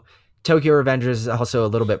Tokyo Revengers is also a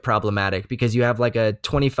little bit problematic because you have like a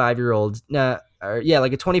 25-year-old, like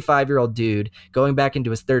a 25-year-old dude going back into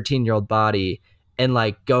his 13-year-old body and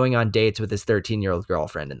like going on dates with his 13-year-old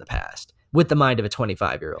girlfriend in the past with the mind of a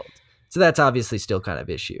 25-year-old. So that's obviously still kind of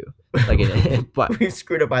issue. But we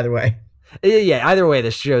screwed up either way. Yeah, either way, the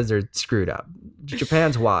shows are screwed up.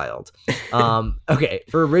 Japan's wild. Okay,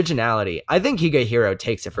 for originality, I think Higehiro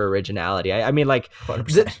takes it for originality. I mean, like,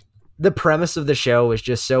 the premise of the show was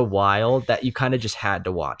just so wild that you kind of just had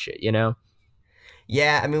to watch it, you know?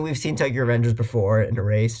 Yeah, I mean, we've seen Tokyo Revengers before in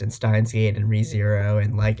Erased and Steins Gate and ReZero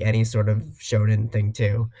and like any sort of shonen thing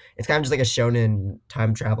too. It's kind of just like a shonen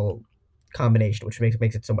time travel combination, which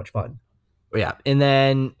makes it so much fun. Yeah, and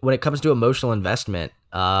then when it comes to emotional investment,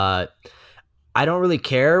 I don't really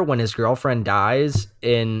care when his girlfriend dies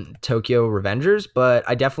in Tokyo Revengers, but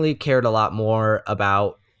I definitely cared a lot more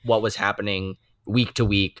about what was happening week to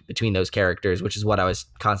week between those characters, which is what I was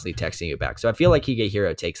constantly texting you back. So I feel like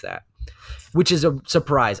Higehiro takes that, which is a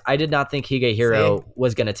surprise. I did not think Higehiro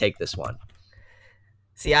was going to take this one.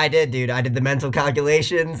 See, I did, dude. I did the mental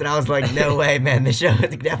calculations, and I was like, no way, man. The show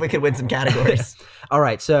definitely could win some categories. All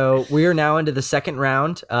right, so we are now into the second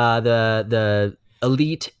round, the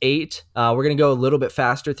Elite Eight. We're going to go a little bit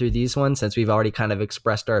faster through these ones since we've already kind of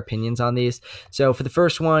expressed our opinions on these. So for the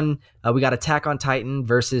first one, we got Attack on Titan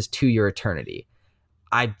versus To Your Eternity.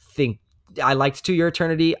 I think I liked To Your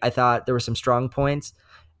Eternity. I thought there were some strong points.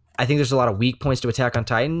 I think there's a lot of weak points to Attack on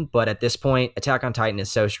Titan, but at this point, Attack on Titan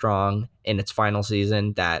is so strong in its final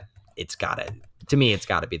season that it's got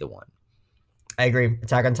to be the one. I agree.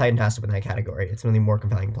 Attack on Titan has to win that category. It's one of the more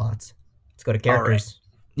compelling plots. Let's go to characters.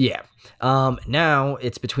 Yeah. Now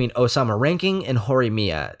it's between Osama Ranking and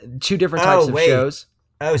Horimiya. Two different types of shows.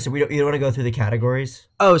 Oh, so you don't want to go through the categories?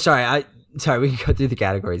 Oh, sorry. We can go through the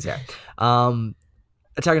categories. Yeah.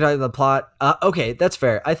 Attack on Titan, the plot. Okay, that's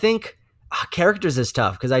fair. I think characters is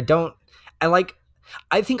tough because I think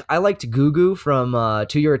I liked Gugu from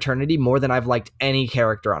To Your Eternity more than I've liked any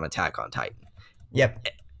character on Attack on Titan. Yep.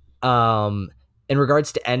 In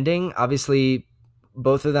regards to ending, obviously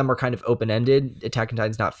both of them are kind of open-ended. Attack on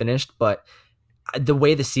Titan's not finished, but the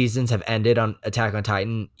way the seasons have ended on Attack on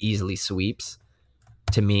Titan easily sweeps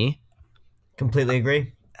to me. Completely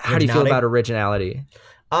agree. How do you feel about originality?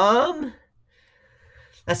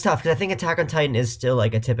 That's tough because I think Attack on Titan is still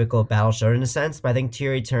like a typical battle show in a sense, but I think To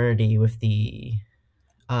Your Eternity with the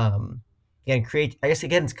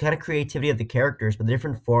it's kind of creativity of the characters, but the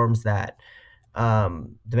different forms that the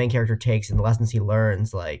main character takes and the lessons he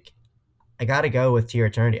learns, like I gotta go with To Your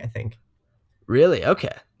Eternity, I think. Really?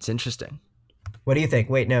 Okay. It's interesting. What do you think?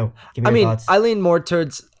 Wait, no. Give me your thoughts. I lean more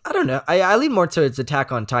towards I don't know. I lean more towards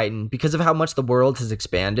Attack on Titan because of how much the world has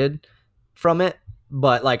expanded from it.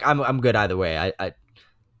 But like I'm good either way.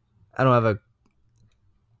 I don't have a.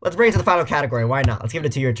 Let's bring it to the final category. Why not? Let's give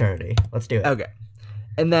it To Your Eternity. Let's do it. Okay.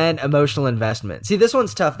 And then emotional investment. See, this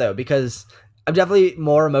one's tough though because I'm definitely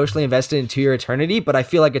more emotionally invested in To Your Eternity, but I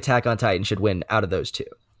feel like Attack on Titan should win out of those two.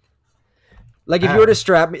 Like if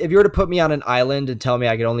you were to put me on an island and tell me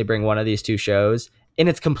I could only bring one of these two shows in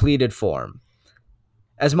its completed form,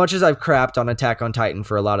 as much as I've crapped on Attack on Titan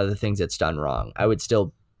for a lot of the things it's done wrong, I would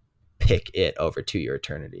still pick it over To Your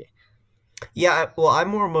Eternity. Yeah, well, I'm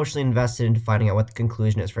more emotionally invested into finding out what the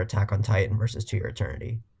conclusion is for Attack on Titan versus To Your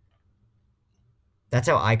Eternity. That's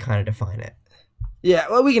how I kind of define it. Yeah,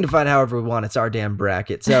 well, we can define however we want. It's our damn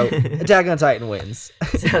bracket. So Attack on Titan wins.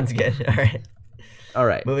 Sounds good. All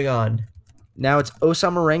right. Moving on. Now it's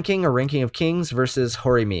Osama Ranking or Ranking of Kings versus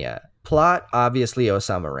Horimiya. Plot, obviously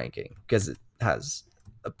Osama Ranking because it has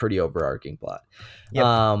a pretty overarching plot.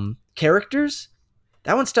 Yep. Characters,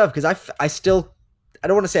 that one's tough because I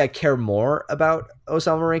don't want to say I care more about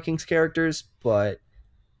Osama Rankings characters, but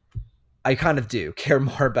I kind of do care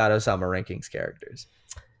more about Osama Rankings characters.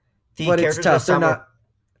 The But it's characters in tough. They're Osama, not.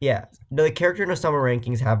 yeah, no, the character in Osama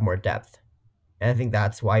rankings have more depth, and I think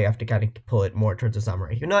that's why you have to kind of pull it more towards Osama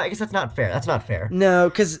ranking. No, I guess that's not fair. That's not fair. No,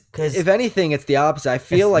 because Because if anything, it's the opposite. I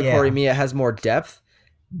feel like yeah. Horimiya has more depth,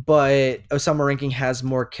 but Osama Ranking has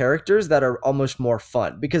more characters that are almost more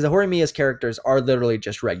fun because the Horimiya's characters are literally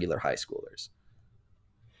just regular high schoolers.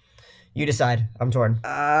 You decide. I'm torn.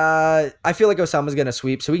 I feel like Osama's gonna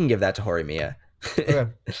sweep, so we can give that to Horimiya. Okay.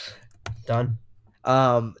 Done.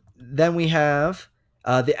 Then we have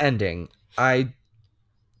the ending.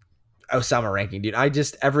 Osama Ranking, dude. I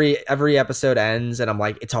just every episode ends and I'm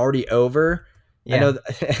like, it's already over. Yeah. I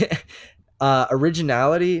know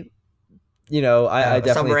originality, I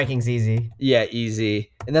definitely Osama rankings easy. Yeah,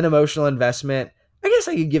 easy. And then emotional investment. I guess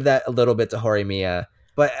I could give that a little bit to Horimiya,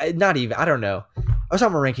 but not even. I don't know.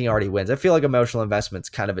 Osama Ranking already wins. I feel like emotional investment's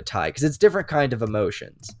kind of a tie because it's different kind of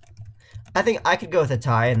emotions. I think I could go with a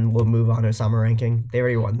tie and we'll move on to Osama ranking. They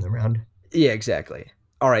already won the round. Yeah, exactly.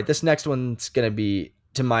 All right, this next one's going to be,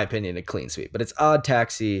 to my opinion, a clean sweep, but it's Odd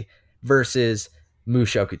Taxi versus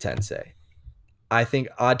Mushoku Tensei. I think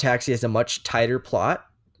Odd Taxi has a much tighter plot,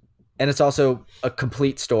 and it's also a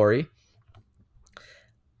complete story.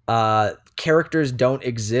 Characters don't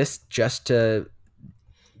exist just to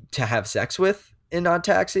have sex with in Odd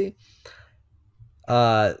Taxi.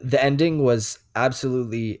 The ending was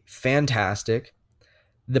absolutely fantastic.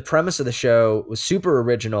 The premise of the show was super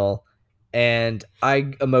original, and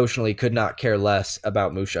I emotionally could not care less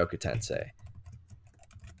about Mushoku Tensei.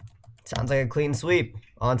 Sounds like a clean sweep.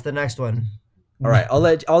 On to the next one. All right, I'll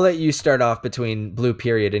let you start off between Blue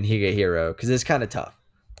Period and Higehiro because it's kind of tough.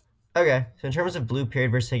 Okay, so in terms of Blue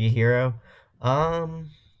Period versus Higehiro,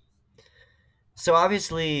 so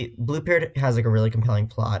obviously Blue Period has like a really compelling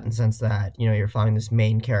plot in the sense that you're following this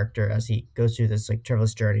main character as he goes through this like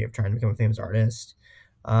traverse journey of trying to become a famous artist.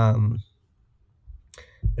 But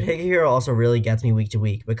Higehiro also really gets me week to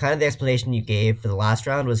week. But kind of the explanation you gave for the last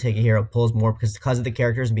round was Higehiro pulls more because of the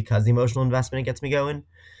characters and because of the emotional investment it gets me going.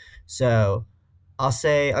 So I'll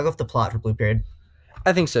go with the plot for Blue Period.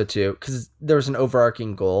 I think so too, because there was an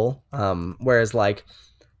overarching goal. Whereas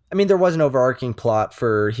there was an overarching plot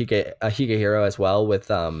for Higehiro as well, with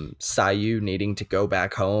Sayu needing to go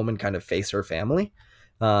back home and kind of face her family.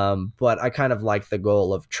 But I kind of like the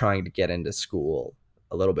goal of trying to get into school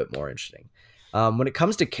a little bit more interesting. When it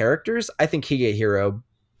comes to characters, I think Higehiro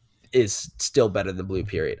is still better than Blue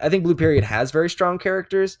Period. I think Blue Period has very strong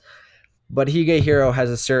characters, but Higehiro has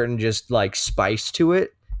a certain just like spice to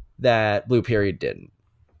it that Blue Period didn't.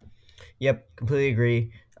 Yep, completely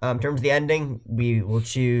agree. In terms of the ending, we will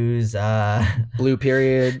choose Blue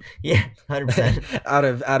Period. Yeah, 100%. out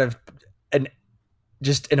of an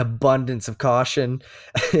abundance of caution.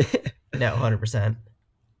 No, 100%.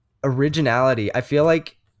 Originality. I feel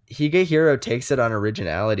like Higehiro takes it on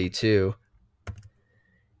originality too.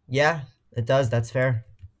 Yeah, it does. That's fair.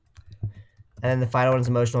 And then the final one is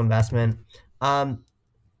emotional investment.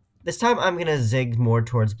 This time I'm gonna zig more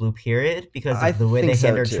towards Blue Period because of the way they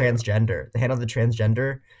handled transgender. They handled the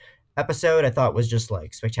transgender episode. I thought was just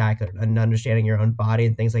like spectacular, and understanding your own body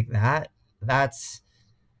and things like that. That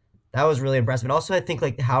was really impressive. And also, I think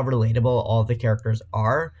like how relatable all the characters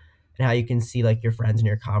are, and how you can see like your friends and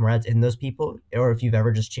your comrades in those people, or if you've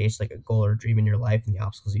ever just chased like a goal or a dream in your life and the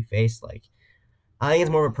obstacles you face. Like, I think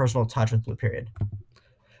it's more of a personal touch with Blue Period.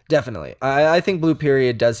 Definitely. I think Blue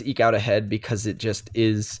Period does eke out ahead because it just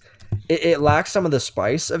is... It lacks some of the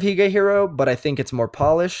spice of Higehiro, but I think it's more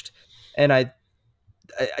polished. And I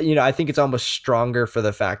think it's almost stronger for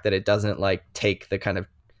the fact that it doesn't like take the kind of,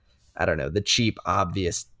 I don't know, the cheap,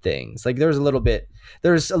 obvious things. Like there's a little bit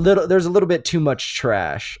too much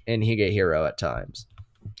trash in Higehiro at times.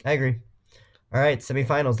 I agree. All right,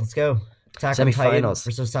 semifinals. Let's go. Attack on Titan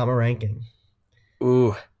versus Osama ranking.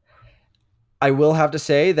 Ooh. I will have to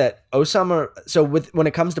say that Osama. So when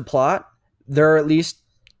it comes to plot, there are at least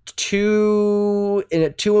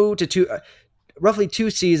roughly two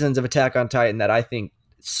seasons of Attack on Titan that I think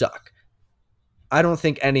suck. I don't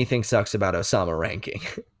think anything sucks about Osama ranking.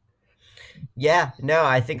 Yeah, no,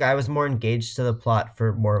 I think I was more engaged to the plot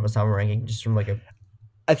for more of Osama ranking, just from like a.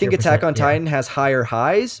 I think Attack on Titan has higher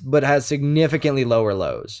highs, but has significantly lower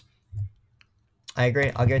lows. I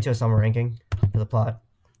agree. I'll give it to Osama ranking for the plot.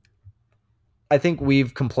 I think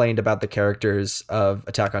we've complained about the characters of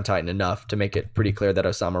Attack on Titan enough to make it pretty clear that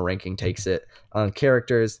Osama ranking takes it on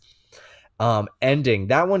characters. Ending,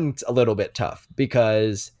 that one's a little bit tough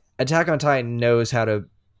because Attack on Titan knows how to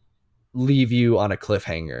leave you on a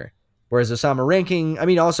cliffhanger, whereas Osama ranking,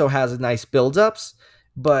 also has nice build-ups,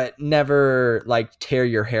 but never like tear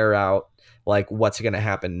your hair out like what's going to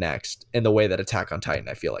happen next in the way that Attack on Titan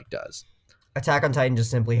I feel like does. Attack on Titan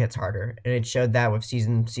just simply hits harder, and it showed that with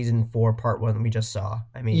season 4, part 1 that we just saw.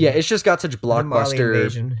 I Yeah, mean, it's just got such the Marley blockbuster,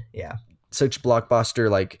 invasion. Yeah,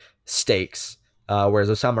 like stakes, whereas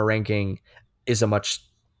Osama Ranking is a much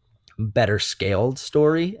better scaled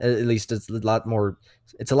story. At least it's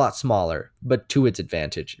a lot smaller, but to its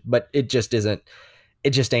advantage. But it just isn't. It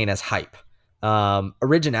just ain't as hype.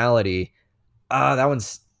 Originality, that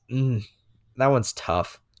one's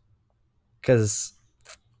tough because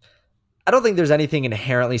I don't think there's anything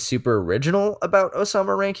inherently super original about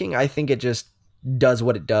Osama Ranking. I think it just does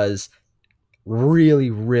what it does really,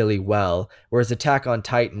 really well. Whereas Attack on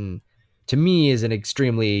Titan, to me, is an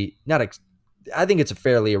extremely not. I think it's a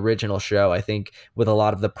fairly original show. I think with a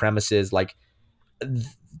lot of the premises, like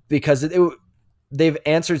because they've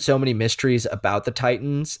answered so many mysteries about the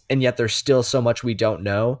Titans, and yet there's still so much we don't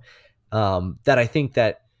know. That I think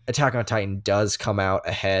that Attack on Titan does come out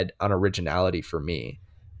ahead on originality for me.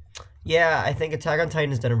 yeah. I think Attack on Titan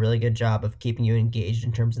has done a really good job of keeping you engaged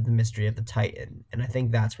in terms of the mystery of the Titan, and I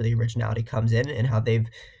think that's where the originality comes in, and how they've.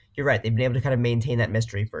 You're right. They've been able to kind of maintain that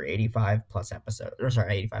mystery for 85 plus episodes. Or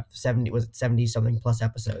sorry, 85, 70, was it 70 something plus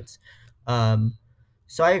episodes? Um,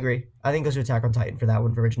 so I agree. I think goes to Attack on Titan for that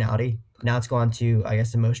one for originality. Now let's go on to, I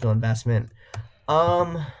guess, emotional investment.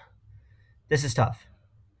 Um, this is tough.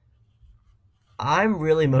 I'm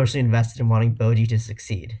really emotionally invested in wanting Boji to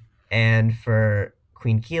succeed, and for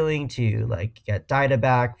Queen Keeling to like get Daida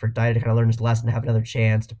back, for Daida to kind of learn his lesson, have another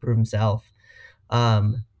chance to prove himself.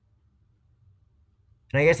 Um,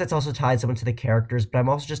 and I guess that's also tied somewhat to the characters, but I'm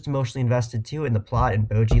also just emotionally invested too in the plot and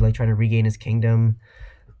Boji like trying to regain his kingdom,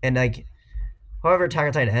 and like however Attack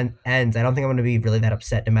on Titan ends, I don't think I'm going to be really that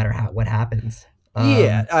upset no matter what happens.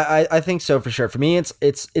 Yeah, Um, I think so for sure. For me,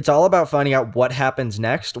 it's all about finding out what happens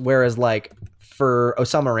next. Whereas like for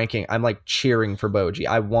Osama Ranking, I'm like cheering for Boji.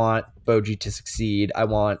 I want Boji to succeed. I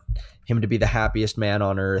want him to be the happiest man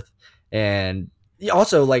on earth. And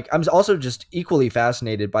also like I'm also just equally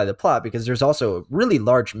fascinated by the plot because there's also a really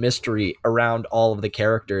large mystery around all of the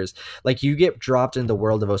characters. Like you get dropped in the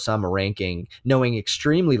world of Osama Ranking, knowing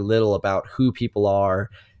extremely little about who people are,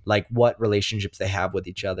 like what relationships they have with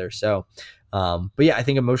each other. So but yeah, I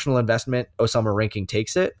think emotional investment, Osama Ranking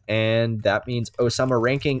takes it, and that means Osama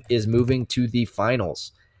Ranking is moving to the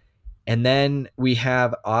finals. And then we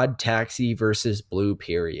have Odd Taxi versus Blue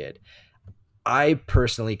Period. I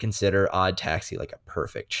personally consider Odd Taxi like a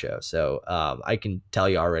perfect show. So I can tell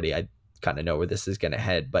you already, I kind of know where this is going to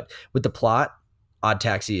head. But with the plot, Odd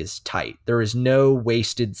Taxi is tight. There is no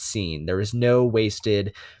wasted scene. There is no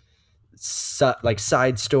wasted like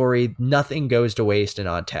side story. Nothing goes to waste in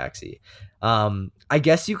Odd Taxi. I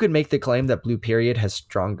guess you could make the claim that Blue Period has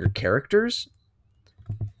stronger characters,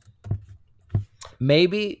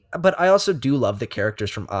 maybe, but I also do love the characters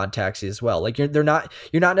from Odd Taxi as well. Like you're not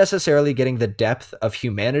necessarily getting the depth of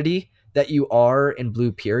humanity that you are in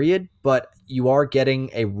Blue Period, but you are getting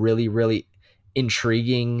a really, really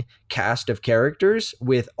intriguing cast of characters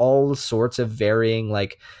with all sorts of varying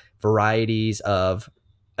like varieties of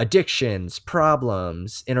addictions,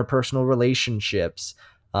 problems, interpersonal relationships.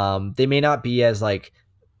 They may not be as like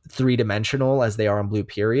three-dimensional as they are in Blue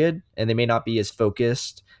Period, and they may not be as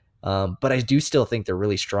focused, but I do still think they're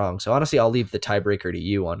really strong. So honestly, I'll leave the tiebreaker to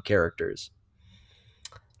you on characters.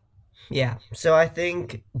 yeah, so I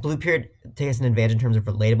think Blue Period takes an advantage in terms of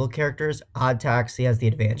relatable characters. Odd Taxi has the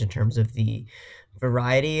advantage in terms of the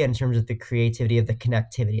variety and in terms of the creativity of the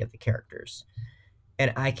connectivity of the characters.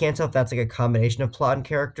 And I can't tell if that's like a combination of plot and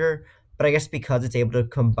character, but I guess because it's able to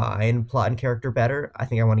combine plot and character better, I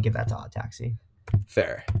think I want to give that to Odd Taxi.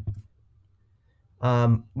 Fair.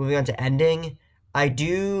 Moving on to ending, I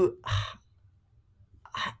do.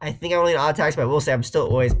 I think I only Odd Taxi, but I will say I'm still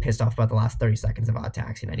always pissed off about the last 30 seconds of Odd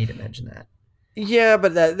Taxi, and I need to mention that. Yeah,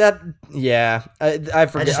 but yeah, I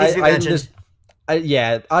That forget. just needs to be mentioned.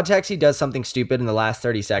 Yeah, Odd Taxi does something stupid in the last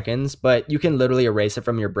 30 seconds, but you can literally erase it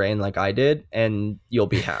from your brain like I did, and you'll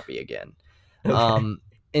be happy again. Okay.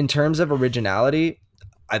 In terms of originality,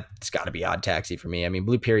 it's got to be Odd Taxi for me. I mean,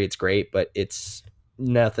 Blue Period's great, but it's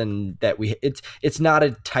nothing that it's not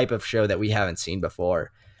a type of show that we haven't seen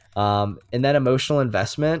before. And then emotional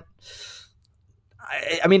investment.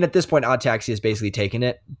 I mean, at this point, Odd Taxi has basically taken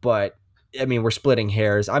it, but I mean, we're splitting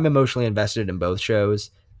hairs. I'm emotionally invested in both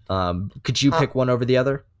shows. Could you Uh, pick one over the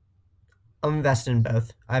other? I'm invested in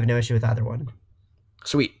both. I have no issue with either one.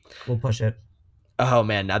 Sweet. We'll push it. Oh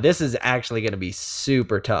man, now this is actually going to be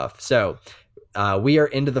super tough. So we are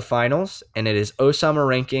into the finals, and it is Osama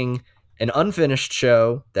Ranking, an unfinished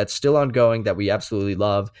show that's still ongoing that we absolutely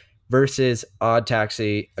love, versus Odd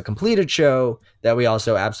Taxi, a completed show that we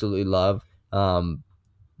also absolutely love,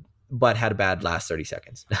 but had a bad last 30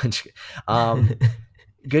 seconds.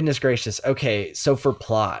 Goodness gracious. Okay, so for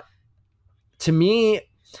plot, to me,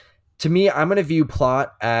 I'm going to view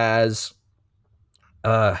plot as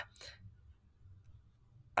I'm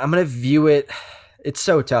going to view it. It's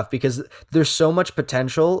so tough because there's so much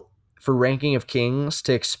potential for Ranking of Kings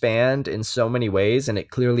to expand in so many ways, and it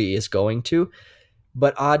clearly is going to.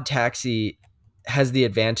 But Odd Taxi has the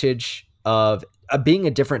advantage of being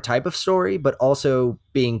a different type of story, but also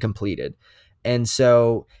being completed. And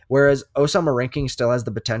so, whereas Osama Ranking still has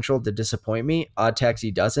the potential to disappoint me, Odd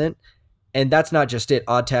Taxi doesn't. And that's not just it.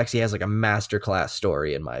 Odd Taxi has like a masterclass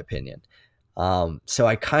story, in my opinion. So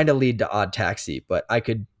I kind of lead to Odd Taxi, but I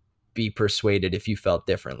could be persuaded if you felt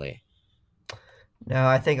differently. No,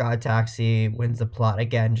 I think Odd Taxi wins the plot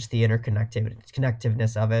again. Just the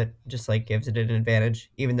connectiveness of it, just like gives it an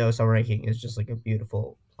advantage. Even though Summer Ranking is just like a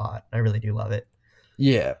beautiful plot, I really do love it.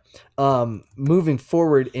 Yeah. Moving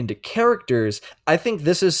forward into characters, I think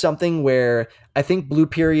this is something where I think Blue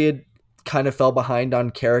Period kind of fell behind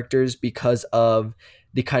on characters because of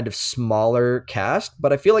the kind of smaller cast,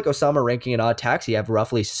 but I feel like Osama Ranking and Odd Taxi have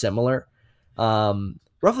roughly similar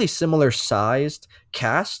sized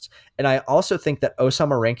cast, and I also think that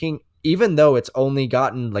Osama Ranking, even though it's only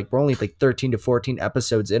gotten like we're only like 13 to 14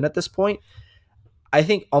 episodes in at this point, I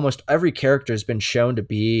think almost every character has been shown to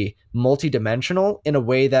be multidimensional in a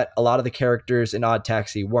way that a lot of the characters in Odd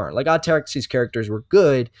Taxi weren't. Like Odd Taxi's characters were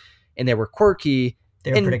good and they were quirky,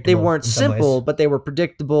 They were and they predictable weren't in some ways. simple, but they were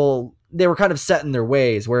predictable. They were kind of set in their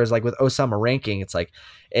ways. Whereas like with Osama Ranking, it's like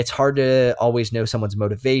it's hard to always know someone's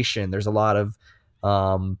motivation. There's a lot of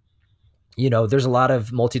there's a lot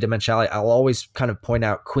of multidimensionality. I'll always kind of point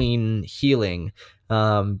out Queen Healing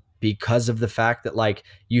because of the fact that like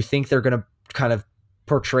you think they're going to kind of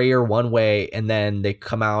portray her one way and then they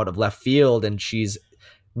come out of left field and she's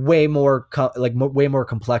way more way more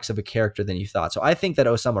complex of a character than you thought. So I think that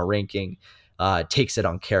Osama Ranking takes it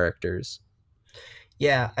on characters.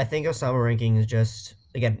 Yeah, I think Osama Ranking is just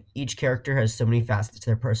again each character has so many facets to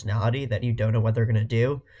their personality that you don't know what they're gonna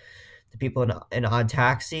do. The people in Odd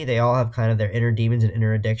Taxi, they all have kind of their inner demons and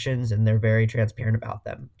inner addictions, and they're very transparent about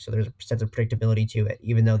them. So there's a sense of predictability to it,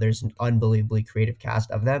 even though there's an unbelievably creative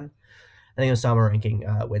cast of them. I think Osama Ranking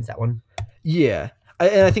wins that one. Yeah.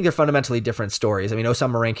 And I think they're fundamentally different stories. I mean,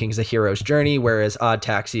 Osama Ranking is a hero's journey, whereas Odd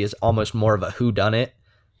Taxi is almost more of a whodunit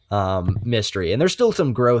mystery. And there's still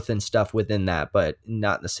some growth and stuff within that, but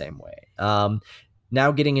not in the same way.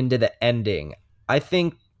 Now getting into the ending, I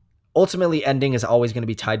think ultimately ending is always going to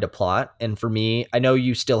be tied to plot. And for me, I know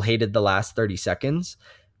you still hated the last 30 seconds,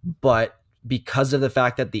 but because of the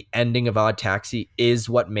fact that the ending of Odd Taxi is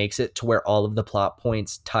what makes it to where all of the plot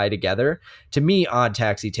points tie together, to me, Odd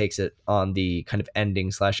Taxi takes it on the kind of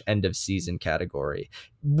ending / end of season category,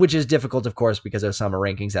 which is difficult, of course, because Osama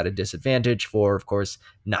Ranking's at a disadvantage for, of course,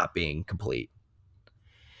 not being complete.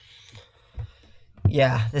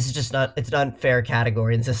 Yeah, this is just not, it's an unfair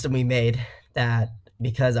category and system we made that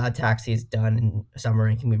because Odd Taxi is done in Summer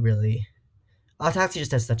Ranking, Odd Taxi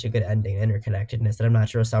just has such a good ending and interconnectedness that I'm not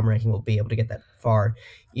sure Summer Ranking will be able to get that far,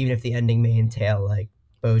 even if the ending may entail like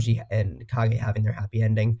Boji and Kage having their happy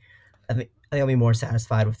ending. I think I'll be more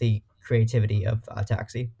satisfied with the creativity of Odd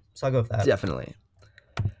Taxi, so I'll go with that. Definitely.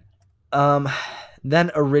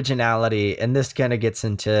 Then originality, and this kind of gets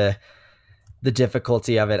into the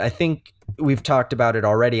difficulty of it. I think we've talked about it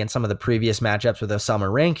already in some of the previous matchups with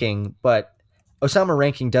Osama Ranking, but Osama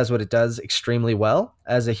Ranking does what it does extremely well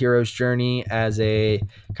as a hero's journey, as a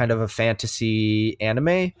kind of a fantasy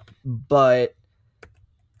anime, but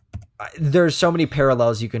there's so many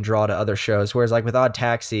parallels you can draw to other shows. Whereas like with Odd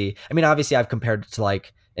Taxi, I mean, obviously I've compared it to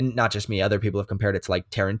like, and not just me, other people have compared it to like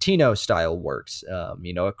Tarantino style works, a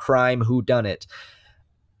crime whodunit.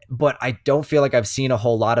 But I don't feel like I've seen a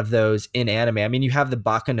whole lot of those in anime. I mean, you have the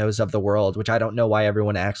Bakunos of the world, which I don't know why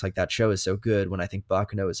everyone acts like that show is so good when I think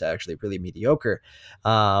Bakuno is actually really mediocre.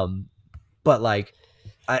 But like,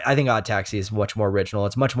 I think Odd Taxi is much more original.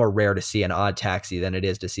 It's much more rare to see an Odd Taxi than it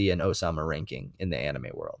is to see an Osama Ranking in the anime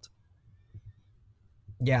world.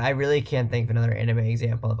 Yeah, I really can't think of another anime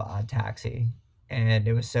example of Odd Taxi. And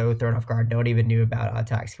it was so thrown off guard. No one even knew about Odd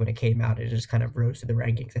Taxi when it came out. It just kind of rose to the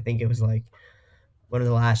rankings. I think it was like one of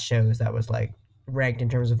the last shows that was like ranked in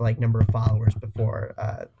terms of like number of followers before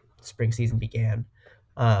spring season began.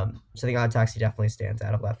 So I think Odd Taxi definitely stands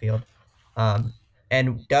out of left field,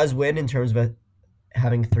 and does win in terms of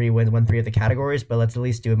having 3 wins, won 3 of the categories. But let's at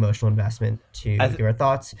least do emotional investment to give our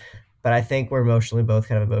thoughts. But I think we're both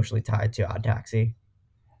kind of emotionally tied to Odd Taxi.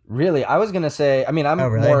 Really? I was going to say, I mean, I'm Oh,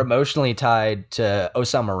 really? more emotionally tied to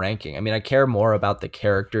Osama ranking. I mean, I care more about the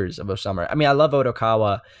characters of Osama. I mean, I love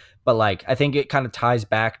Odokawa, but like, I think it kind of ties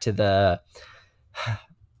back to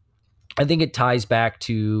I think it ties back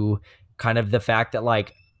to kind of the fact that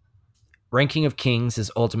like Ranking of Kings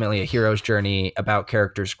is ultimately a hero's journey about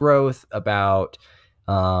characters' growth, about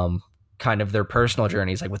kind of their personal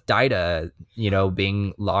journeys, like with Daida,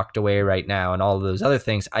 being locked away right now and all of those other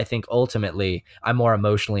things. I think ultimately I'm more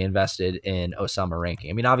emotionally invested in Osama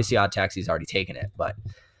Ranking. I mean, obviously Odd Taxi's already taken it, but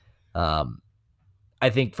I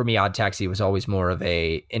think for me, Odd Taxi was always more of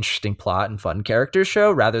a interesting plot and fun character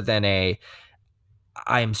show rather than I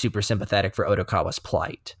am super sympathetic for Odokawa's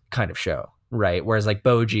plight kind of show. Right. Whereas like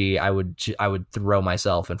Boji, I would throw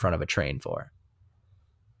myself in front of a train for.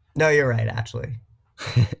 No, you're right, actually.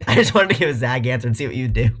 I just wanted to give a Zag answer and see what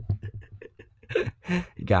you'd do.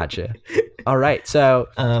 Gotcha. All right. So,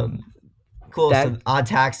 cool. So Odd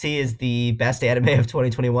Taxi is the best anime of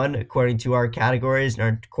 2021, according to our categories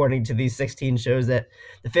and according to these 15 shows that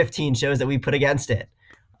we put against it.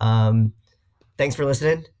 Thanks for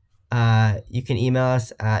listening. You can email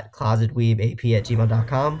us at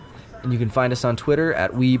closetweebap@gmail.com. And you can find us on Twitter at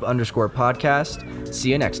weeb_podcast. See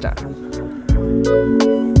you next time.